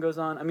 Dodger game goes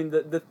on. I mean,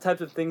 the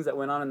types of things that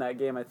went on in that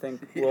game, I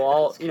think, will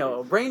all,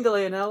 rain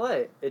delay in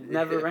LA. It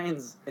never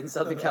rains in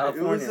Southern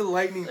California. It was a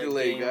lightning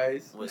delay,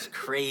 guys. It was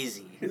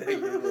crazy.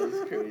 It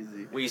was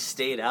crazy. We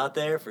stayed out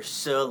there for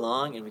so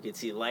long, and we could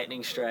see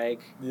lightning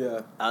strike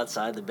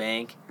outside the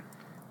bank.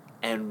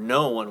 And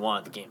no one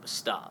wanted the game to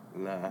stop.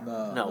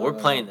 No, we're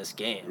playing this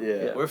game.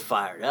 Yeah. We're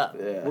fired up.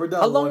 Yeah. We're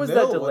down How long was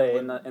that 1-0 delay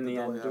when in the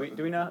end? delay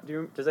Do we know?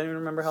 Does anyone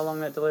remember how long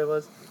that delay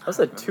was? That was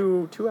a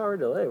 2-hour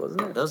delay,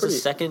 wasn't it? That was the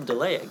second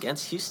delay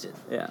against Houston.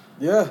 Yeah.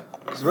 Yeah.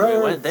 We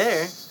went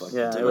there.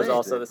 Yeah, it was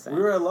also the same. We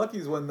were at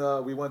Lucky's when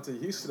we went to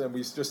Houston and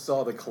we just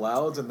saw the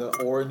clouds and the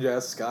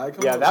orange-ass sky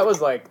coming. Yeah, that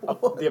was like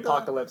Oh the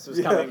apocalypse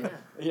was coming,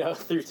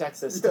 through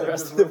Texas to the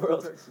rest just of the went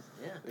world. to Texas.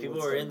 Yeah, people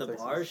were in the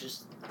bars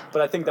just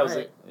But I think that was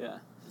Right. yeah.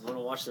 want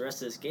to watch the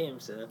rest of this game,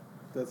 so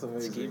That's just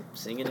amazing. keep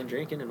singing and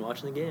drinking and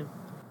watching the game.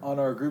 On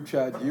our group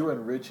chat, you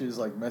and Rich's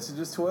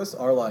messages to us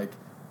are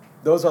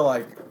those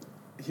are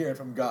hearing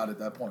from God at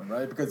that point,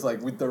 right? Because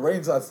with the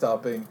rain's not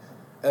stopping,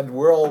 and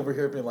we're all over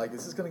here being like,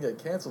 "Is this gonna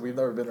get canceled? We've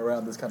never been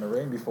around this kind of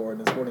rain before in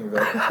this sporting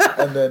event."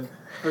 And then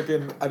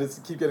I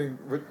just keep getting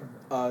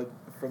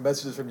from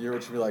messages from you,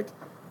 Rich, to be like,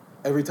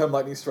 every time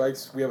lightning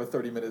strikes, we have a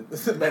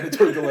 30-minute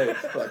mandatory delay.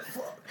 We're like,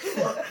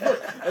 fuck.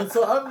 And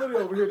so I'm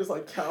literally over here just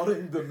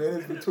counting the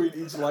minutes between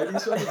each lightning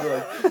strike. And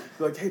we're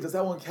like, hey, does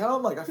that one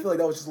count? I feel like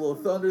that was just a little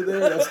thunder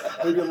there. That's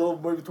maybe a little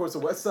maybe towards the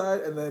west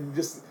side. And then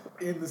just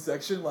in the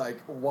section,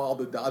 while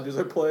the Dodgers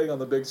are playing on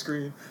the big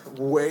screen,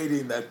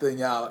 waiting that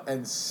thing out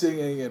and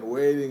singing and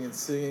waiting and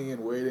singing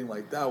and waiting.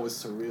 That was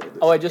surreal. Dude.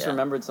 Oh, I just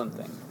remembered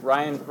something.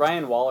 Ryan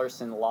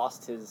Wallerson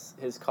lost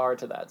his car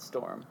to that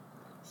storm.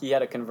 He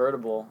had a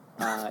convertible.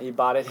 He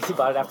bought it. He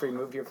bought it after he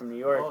moved here from New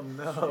York. Oh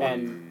no!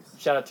 And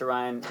shout out to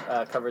Ryan,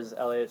 covers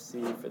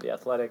LAFC for the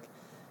Athletic.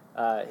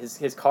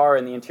 His car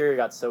in the interior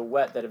got so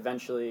wet that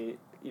eventually,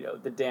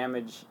 the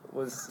damage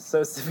was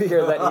so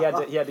severe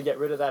that he had to get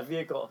rid of that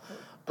vehicle.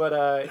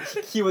 But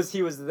he was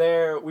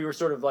there. We were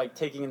sort of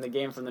taking in the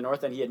game from the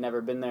north end. He had never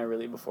been there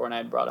really before, and I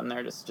had brought him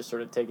there just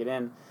sort of take it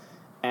in.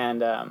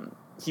 And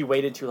he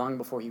waited too long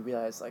before he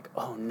realized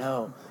oh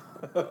no.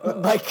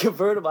 My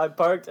convertible, I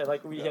parked, and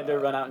we had to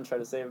run out and try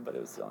to save it, but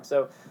it was too long.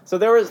 So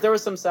there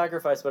was some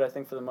sacrifice, but I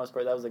think for the most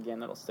part that was a game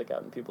that'll stick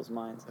out in people's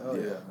minds. Oh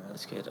yeah, man.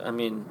 That's good. I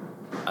mean,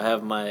 I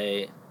have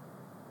my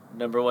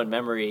number one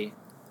memory,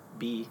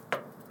 B.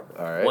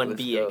 All right.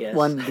 1B, I guess.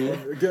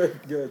 1B.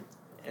 Good.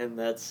 And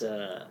that's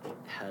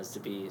has to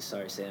be,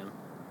 sorry Sam,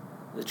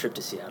 the trip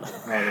to Seattle.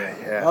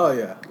 Yeah. Oh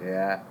yeah.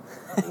 Yeah.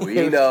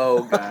 We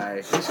know,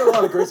 guy. You showed a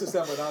lot of grace to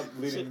Sam by not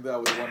leading that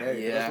with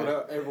 1A. Yeah. That's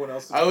what everyone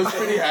else is I was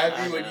doing. pretty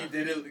happy when you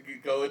didn't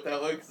go with that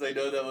one because I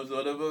know that was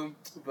one of them.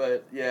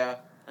 But yeah.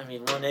 I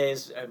mean, 1A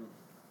is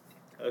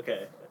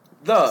okay.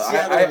 No,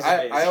 Seattle was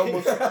I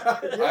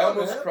amazing. I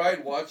almost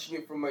cried watching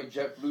it from my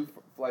JetBlue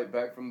flight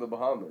back from the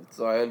Bahamas.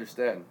 So I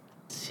understand.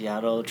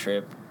 Seattle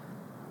trip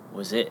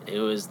was it. It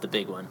was the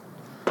big one.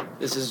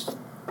 This is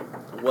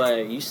what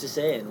I used to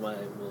say and what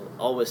I will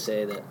always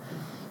say, that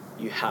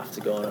you have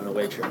to go on an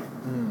away trip.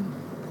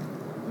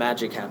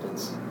 Magic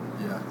happens.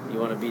 Yeah. You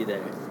want to be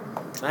there.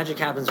 Magic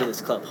happens with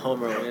this club.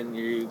 Homer, when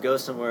you go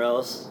somewhere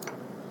else,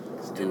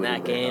 in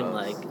that game,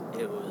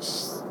 it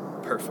was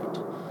perfect.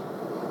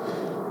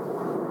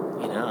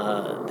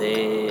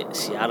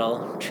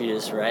 Seattle treated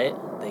us right.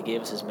 They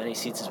gave us as many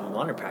seats as we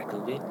wanted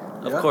practically.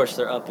 Of course,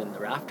 they're up in the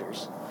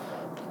rafters.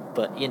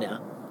 But, Yeah.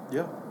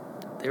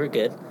 they were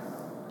good.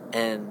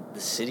 And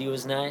the city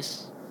was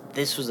nice.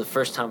 This was the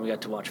first time we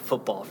got to watch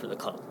football for the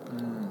club.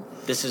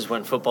 This is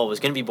when football was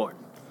going to be born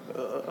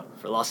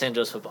for Los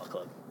Angeles Football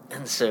Club.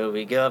 And so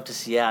we go up to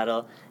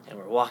Seattle, and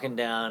we're walking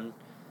down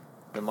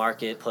the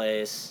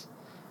marketplace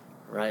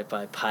right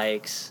by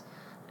Pikes,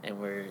 and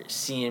we're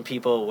seeing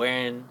people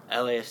wearing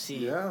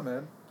LAFC Yeah,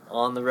 man.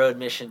 on the road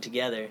mission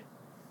together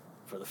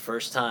for the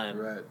first time,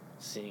 Right.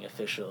 seeing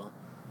official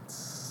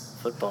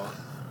football.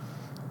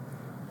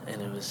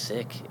 And it was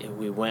sick.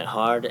 We went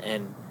hard,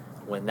 and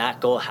when that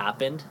goal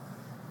happened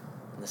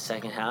in the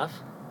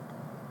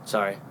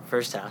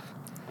first half,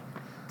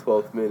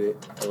 12th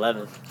minute.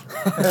 11.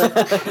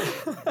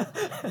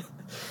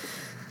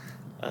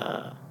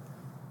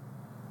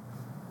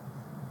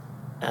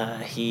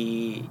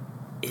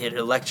 It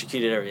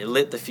electrocuted everything. It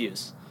lit the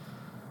fuse.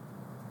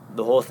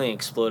 The whole thing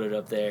exploded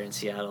up there in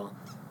Seattle,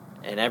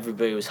 and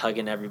everybody was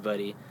hugging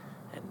everybody,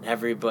 and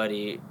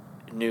everybody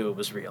knew it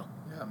was real.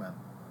 Yeah, man.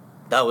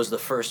 That was the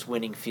first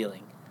winning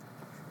feeling.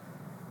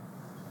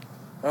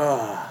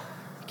 You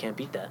can't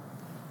beat that.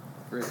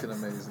 Freaking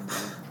amazing,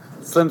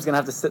 dude. Slim's gonna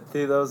have to sit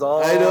through those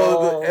all. I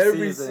know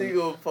every season.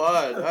 single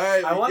pod. All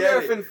right, I wonder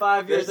if in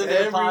 5 years That's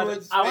into the pod,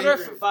 everyone's I wonder if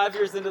favorite. 5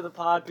 years into the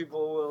pod,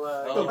 people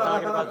will keep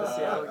talking about the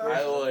Seattle game.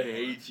 I will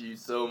hate you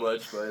so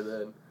much by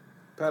then.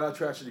 Pat, how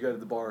trash did you get at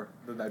the bar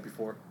the night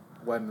before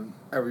when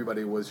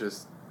everybody was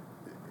just,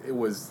 it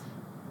was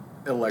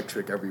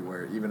electric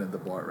everywhere, even in the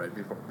bar right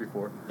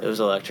before? It was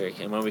electric,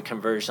 and when we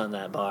converged on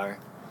that bar,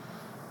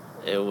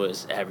 it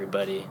was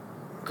everybody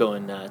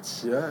going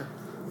nuts. Yeah.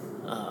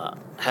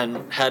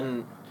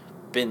 hadn't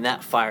been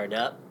that fired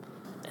up,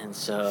 and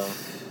so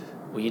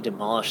we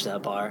demolished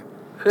that bar.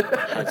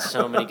 Had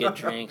so many good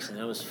drinks, and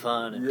it was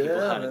fun, and people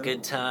had a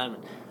good time,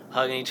 and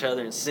hugging each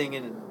other and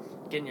singing and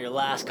getting your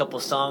last couple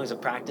songs of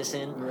practice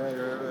in.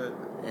 Right.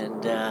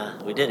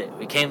 And we did it.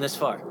 We came this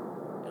far,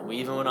 and we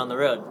even went on the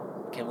road.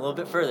 Came a little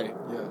bit further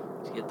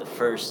to get the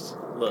first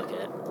look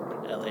at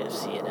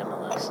LAFC and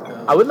MLS.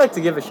 I would like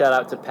to give a shout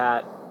out to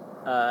Pat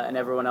and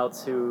everyone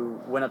else who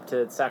went up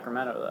to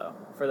Sacramento though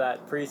for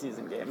that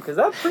preseason game, because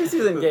that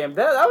preseason game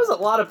that was a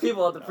lot of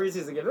people at the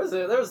preseason game.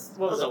 There was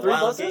what was it, 3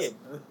 buses? Game.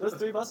 There was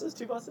 3 buses,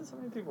 2 buses. How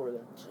many people were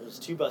there? It was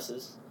 2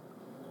 buses.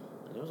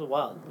 And it was a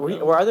wild.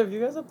 Were either of you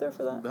guys up there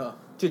for that? No.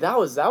 Dude, that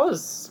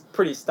was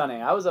pretty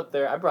stunning. I was up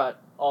there. I brought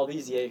all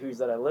these yahoos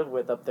that I live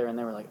with up there, and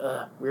they were like,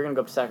 "Ugh, we were gonna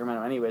go up to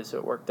Sacramento anyway," so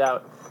it worked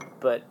out.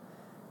 But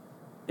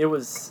it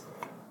was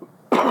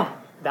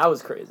that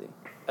was crazy.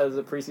 As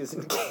a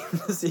preseason game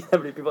to see how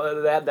many people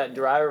they had that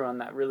dry run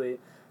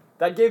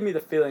that gave me the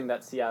feeling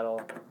that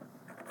Seattle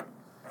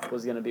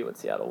was going to be what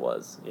Seattle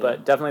was. Yeah.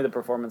 But definitely the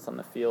performance on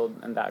the field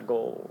and that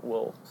goal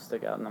will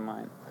stick out in the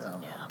mind.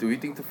 Yeah. Do we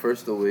think the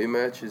first away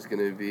match is going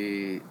to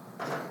be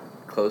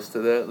close to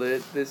that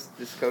lit this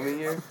coming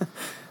year?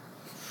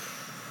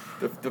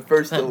 the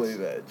first away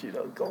match,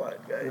 come on,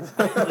 guys.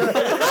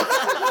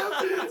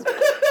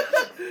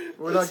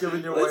 We're not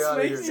giving you away out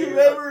of here. Let's make some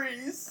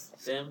memories.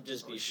 Sam,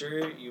 just be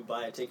sure you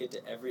buy a ticket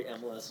to every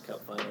MLS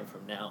Cup final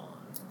from now on.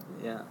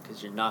 Yeah,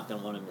 because you're not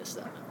gonna want to miss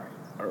that.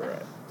 All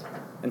right.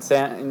 And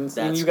Sam,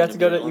 and you got to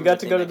go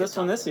to this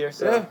one this year.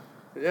 So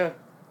yeah.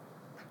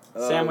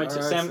 Sam went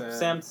to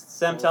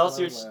Sam. Tell us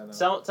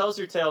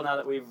your tale now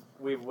that we've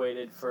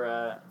waited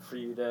for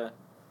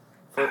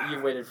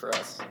you've waited for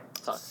us.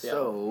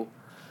 So,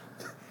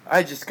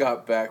 I just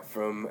got back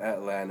from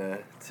Atlanta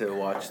to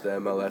watch the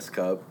MLS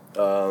Cup.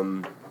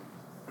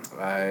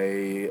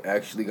 I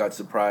actually got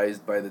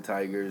surprised by the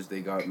Tigers.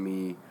 They got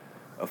me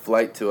a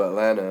flight to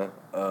Atlanta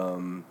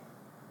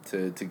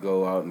to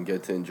go out and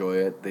get to enjoy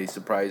it. They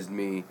surprised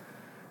me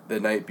the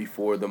night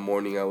before the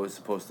morning I was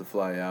supposed to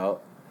fly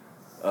out.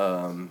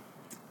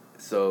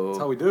 So that's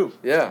how we do.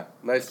 Yeah,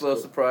 nice little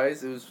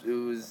surprise. It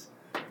was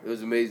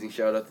amazing.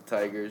 Shout out to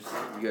Tigers.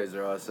 You guys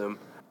are awesome.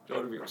 You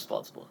want to be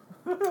responsible.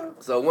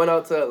 So I went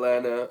out to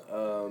Atlanta.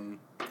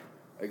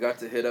 I got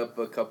to hit up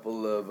a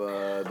couple of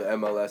the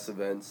MLS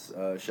events.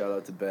 Shout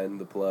out to Ben,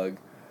 the plug.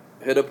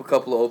 Hit up a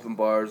couple of open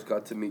bars.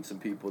 Got to meet some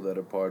people that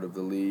are part of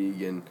the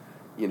league and,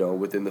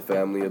 within the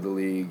family of the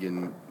league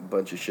and a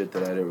bunch of shit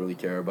that I didn't really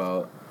care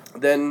about.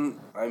 Then,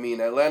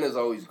 Atlanta's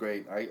always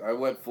great. I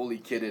went fully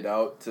kitted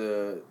out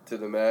to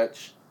the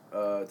match,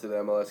 to the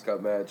MLS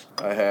Cup match.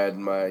 I had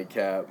my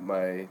cap,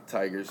 my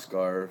Tiger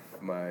scarf,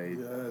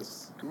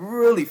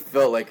 really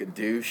felt like a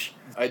douche.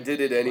 I did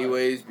it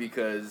anyways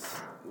because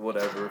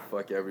whatever,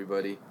 fuck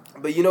everybody.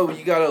 But you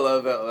gotta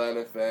love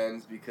Atlanta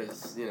fans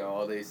because,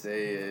 all they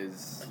say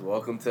is,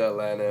 welcome to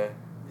Atlanta.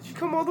 Did you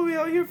come all the way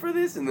out here for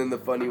this? And then the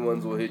funny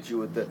ones will hit you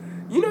with the,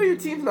 your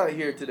team's not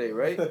here today,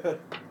 right? The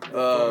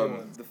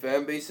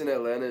fan base in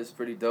Atlanta is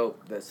pretty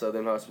dope. That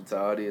Southern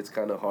hospitality, it's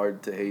kind of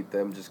hard to hate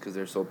them just because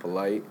they're so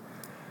polite.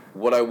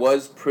 What I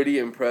was pretty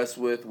impressed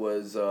with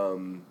was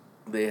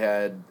they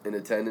had an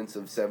attendance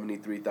of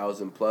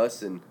 73,000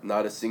 plus, and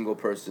not a single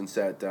person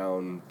sat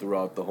down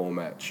throughout the whole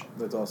match.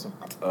 That's awesome.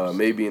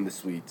 Maybe in the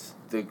suites.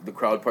 The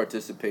crowd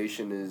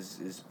participation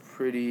is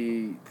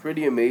pretty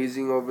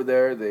amazing over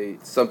there.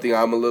 Something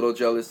I'm a little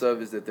jealous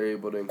of is that they're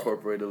able to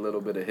incorporate a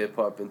little bit of hip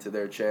hop into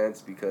their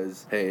chants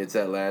because, hey, it's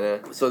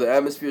Atlanta. So the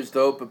atmosphere's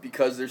dope, but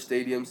because their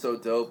stadium's so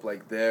dope,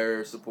 like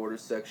their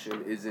supporters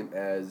section isn't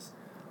as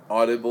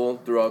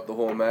audible throughout the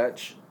whole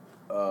match.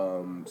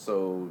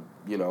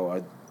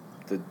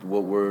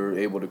 What we're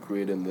able to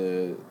create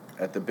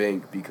at the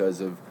bank because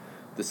of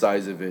the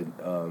size of it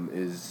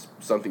is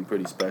something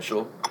pretty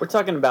special. We're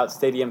talking about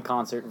stadium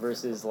concert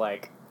versus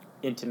like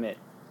intimate.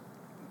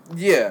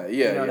 Yeah.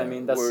 You know what I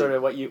mean? That's sort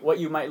of what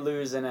you might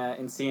lose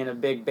in seeing a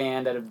big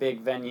band at a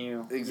big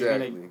venue.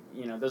 Exactly.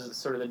 Those are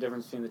sort of the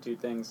difference between the two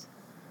things.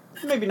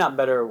 Maybe not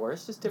better or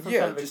worse, just different.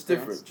 Yeah, kind of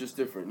experience. just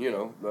different.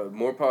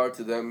 More power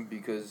to them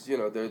because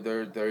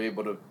they're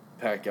able to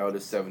pack out a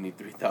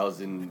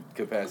 73,000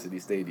 capacity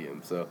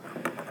stadium. So,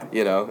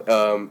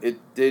 it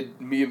did.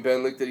 Me and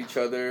Ben looked at each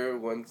other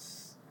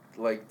once,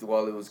 like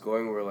while it was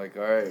going. We're like,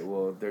 all right,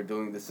 well, they're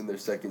doing this in their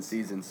second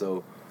season,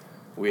 so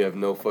we have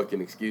no fucking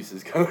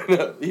excuses coming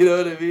up. You know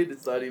what I mean?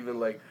 It's not even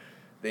like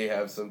they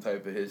have some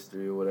type of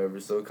history or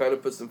whatever. So it kind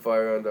of put some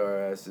fire under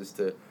our asses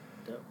to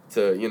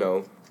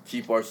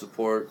keep our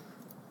support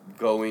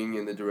going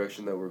in the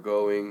direction that we're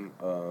going.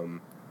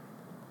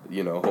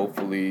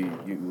 Hopefully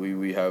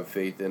we have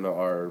faith in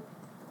our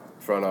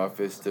front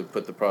office to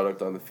put the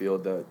product on the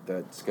field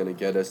that's going to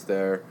get us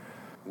there.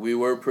 We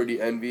were pretty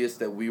envious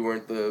that we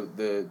weren't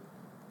the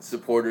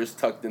supporters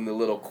tucked in the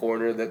little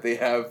corner that they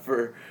had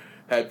for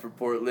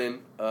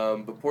Portland.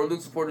 But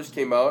Portland supporters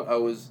came out. I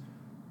was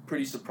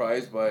pretty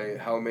surprised by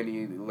how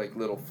many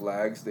little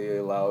flags they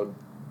allowed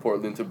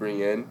Portland to bring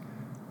in.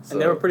 So,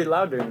 And they were pretty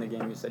loud during the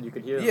game. You said you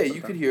could hear them. Yeah,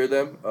 you could hear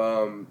them.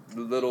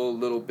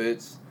 Little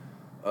bits.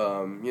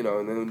 You know,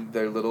 and then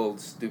their little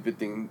stupid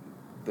thing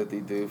that they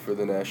do for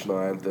the national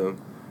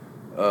anthem.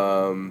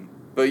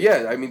 But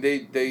yeah, I mean,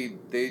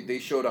 they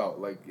showed out.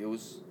 Like, it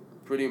was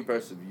pretty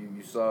impressive.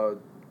 You saw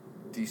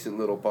decent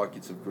little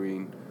pockets of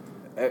green.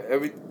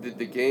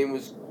 The game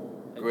was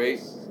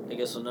great. I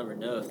guess we'll never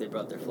know if they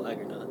brought their flag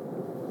or not.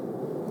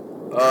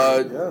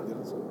 Yeah,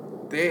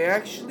 They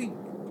actually,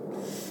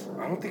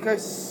 I don't think I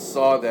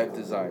saw that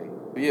design.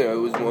 But yeah, it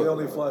was they one.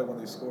 only fly when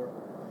they score.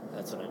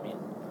 That's what I mean.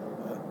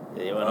 Yeah.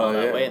 They went all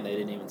that yeah. way and they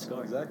didn't even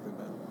score. Exactly,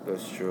 man.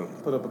 That's true.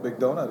 Put up a big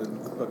donut in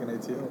fucking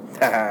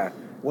ATL.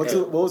 What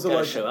was it Gotta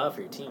like? show out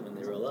for your team when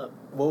they roll up.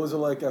 What was it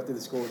like after they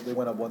scored? They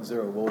went up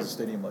 1-0. What was the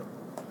stadium like?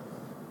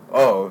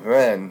 Oh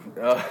man,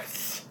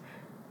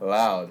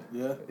 loud.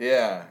 Yeah.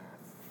 Yeah,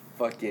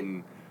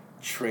 fucking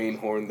train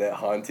horn that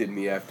haunted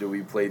me after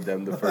we played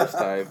them the first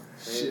time.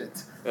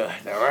 Shit.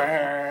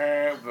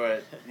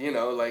 But you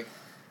know, like,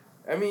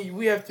 I mean,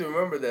 we have to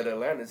remember that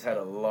Atlanta's had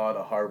a lot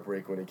of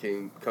heartbreak when it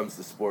comes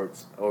to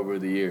sports over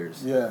the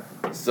years. Yeah.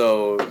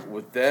 So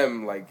with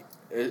them, like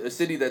a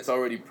city that's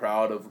already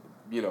proud of,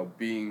 you know,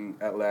 being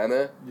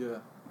Atlanta, Yeah.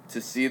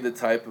 to see the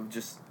type of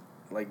just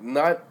like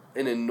not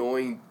an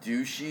annoying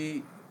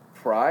douchey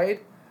pride,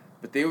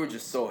 but they were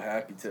just so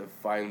happy to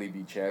finally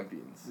be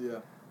champions. Yeah.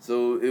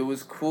 So it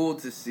was cool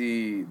to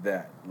see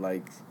that,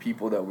 like,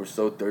 people that were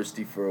so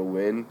thirsty for a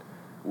win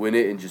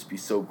it and just be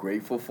so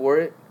grateful for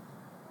it.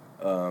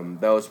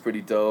 That was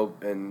pretty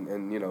dope.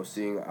 And you know,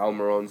 seeing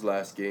Almiron's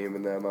last game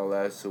in the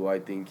MLS, who I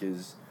think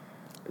is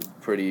a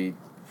pretty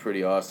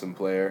awesome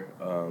player.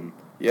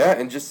 Yeah,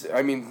 and just,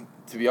 I mean,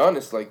 to be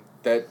honest, like,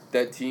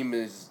 that team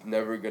is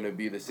never going to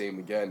be the same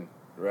again,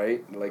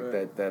 right? Like,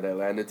 Right. that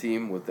Atlanta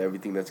team with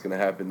everything that's going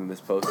to happen in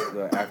this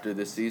after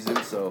this season.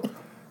 So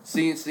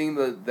seeing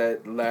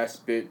that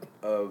last bit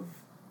of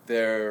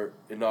their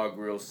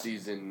inaugural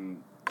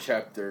season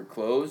chapter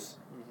close,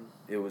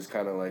 it was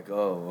kind of like,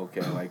 oh,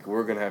 okay, like,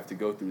 we're going to have to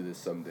go through this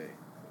someday.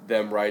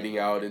 Them riding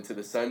out into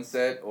the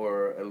sunset,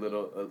 or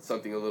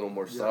something a little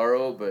more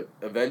sorrow, but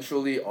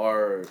eventually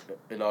our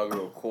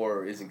inaugural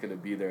core isn't going to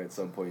be there at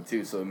some point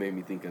too, so it made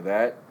me think of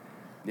that.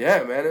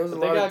 Yeah, man, it was But a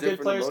they lot got of different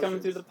good players emotions. coming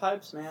through the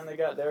pipes, man.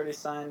 They already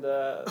signed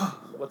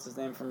what's his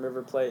name from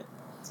River Plate.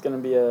 It's gonna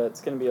be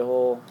a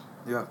whole.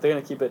 Yeah. They're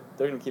gonna keep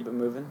it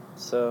moving.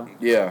 So.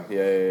 Yeah,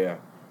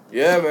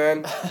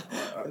 man.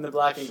 In the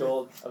black and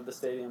gold of the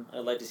stadium. I'd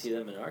like to see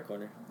them in our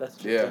corner That's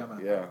true. Yeah,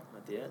 man. yeah,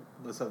 at the end.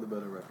 Let's have the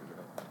better record,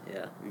 right?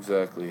 Yeah.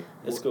 exactly.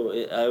 It's cool.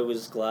 I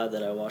was glad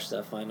that I watched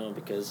that final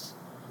because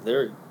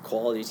there are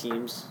quality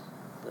teams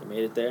that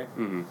made it there.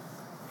 Mm-hmm.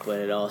 But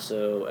it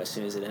also, as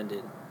soon as it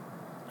ended,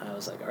 I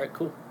was like, all right,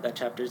 cool. That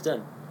chapter's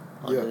done.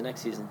 On Yeah. to the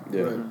next season.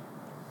 Yeah. Right.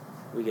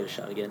 We get a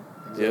shot again.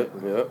 Yep.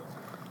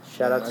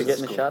 Shout out to That's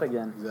getting a cool. shot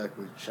again.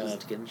 Exactly. Shout out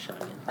to getting a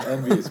shot again.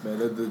 Envious, man.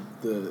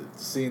 The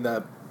seeing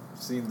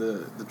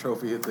the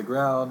trophy hit the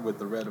ground with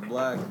the red and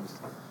black. And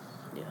just,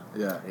 Yeah.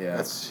 yeah. Yeah.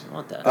 That's I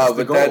want that. That's Oh,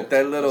 the but goal. that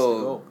That's the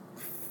little goal.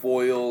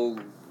 foil,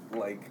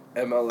 like,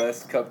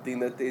 MLS Cup thing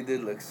that they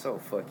did looks so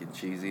fucking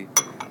cheesy.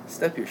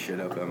 Step your shit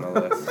up,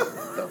 MLS.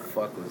 The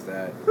fuck was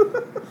that?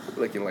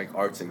 Looking like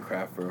arts and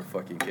craft for a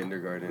fucking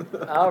kindergarten.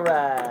 All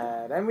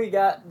right, and we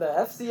got the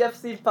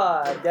FCFC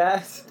pod,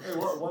 guys. Hey,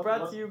 what-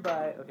 Brought to you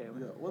by. Okay.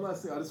 Yeah, one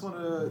last thing. I just want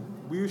to.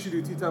 We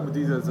usually do tea time with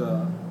these as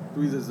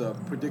a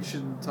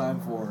prediction time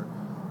for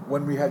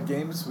when we had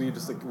games. We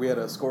had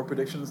a score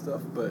prediction and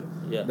stuff. But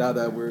Yeah. now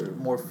that we're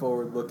more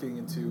forward looking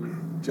into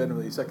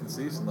generally second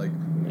season, like,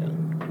 Yeah.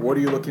 what are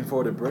you looking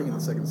forward to bringing in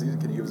the second season?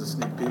 Can you give us a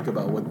sneak peek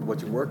about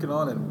what you're working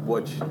on and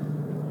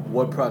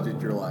what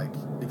project you're like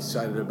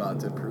excited about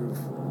to prove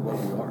what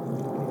we are?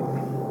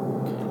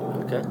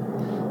 Okay.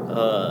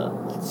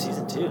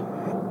 Season 2.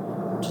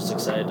 Just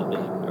excited to be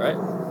all right.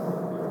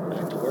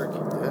 Back to work.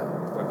 Yeah.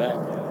 We're back.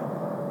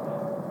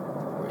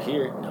 We're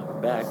here. Now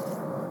we're back.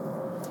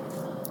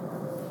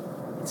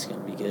 It's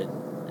gonna be good.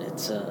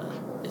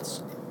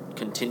 It's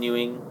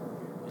continuing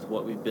with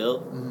what we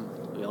built.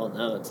 Mm-hmm. We all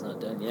know it's not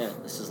done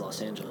yet. This is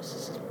Los Angeles.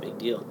 This is a big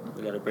deal.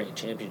 We got to bring a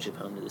championship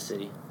home to the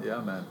city. Yeah,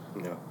 man.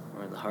 Yeah.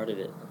 We're in the heart of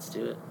it. Let's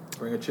do it.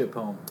 Bring a chip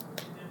home.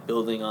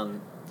 Building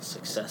on the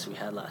success we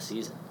had last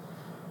season.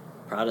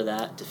 Proud of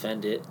that.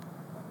 Defend it.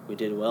 We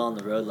did well on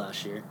the road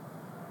last year.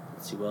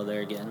 Let's do well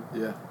there again.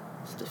 Yeah.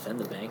 Let's defend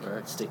the bank.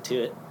 Right. Stick to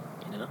it.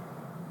 You know.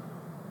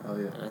 Oh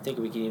yeah. And I think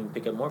we can even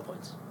pick up more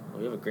points.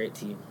 We have a great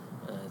team.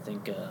 I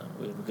think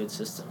we have a good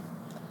system.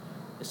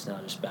 It's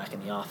not just back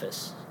in the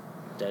office,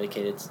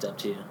 dedicated step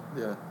 2.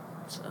 Yeah.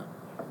 So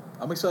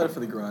I'm excited for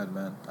the grind,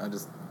 man.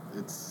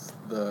 It's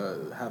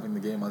the having the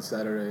game on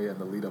Saturday and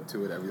the lead up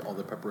to it, all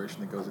the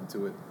preparation that goes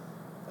into it.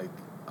 Like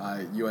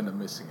you end up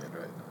missing it,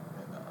 right?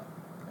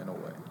 In a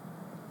way.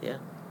 yeah,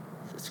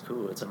 it's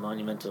cool. It's a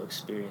monumental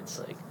experience.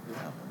 Like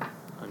Yeah.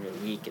 on your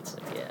week, it's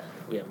like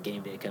we have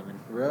game day coming.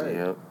 Right.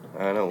 Yep.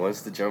 I don't know.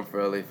 Once the Jump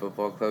for LA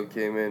Football Club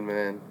came in,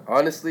 man.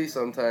 Honestly,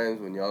 sometimes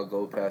when y'all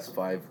go past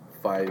five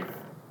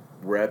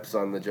reps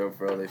on the Jump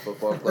for LA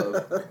Football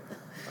Club,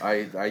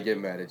 I get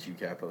mad at you,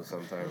 Capo,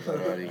 sometimes. I'm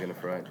not even gonna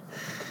front.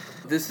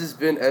 This has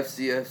been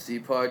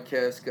FCFC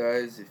Podcast,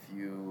 guys. If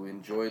you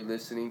enjoyed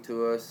listening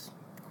to us,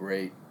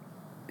 great.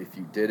 If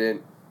you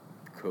didn't,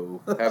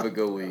 cool. Have a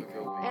good week.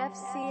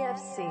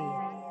 FCFC.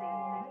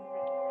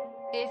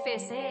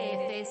 FC,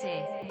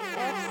 FC.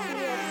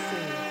 FCFC.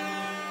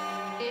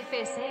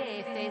 FC,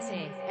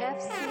 FC.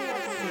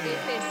 FCFC.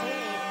 FC,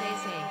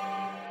 FC.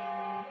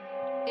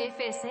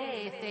 FC,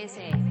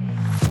 FC.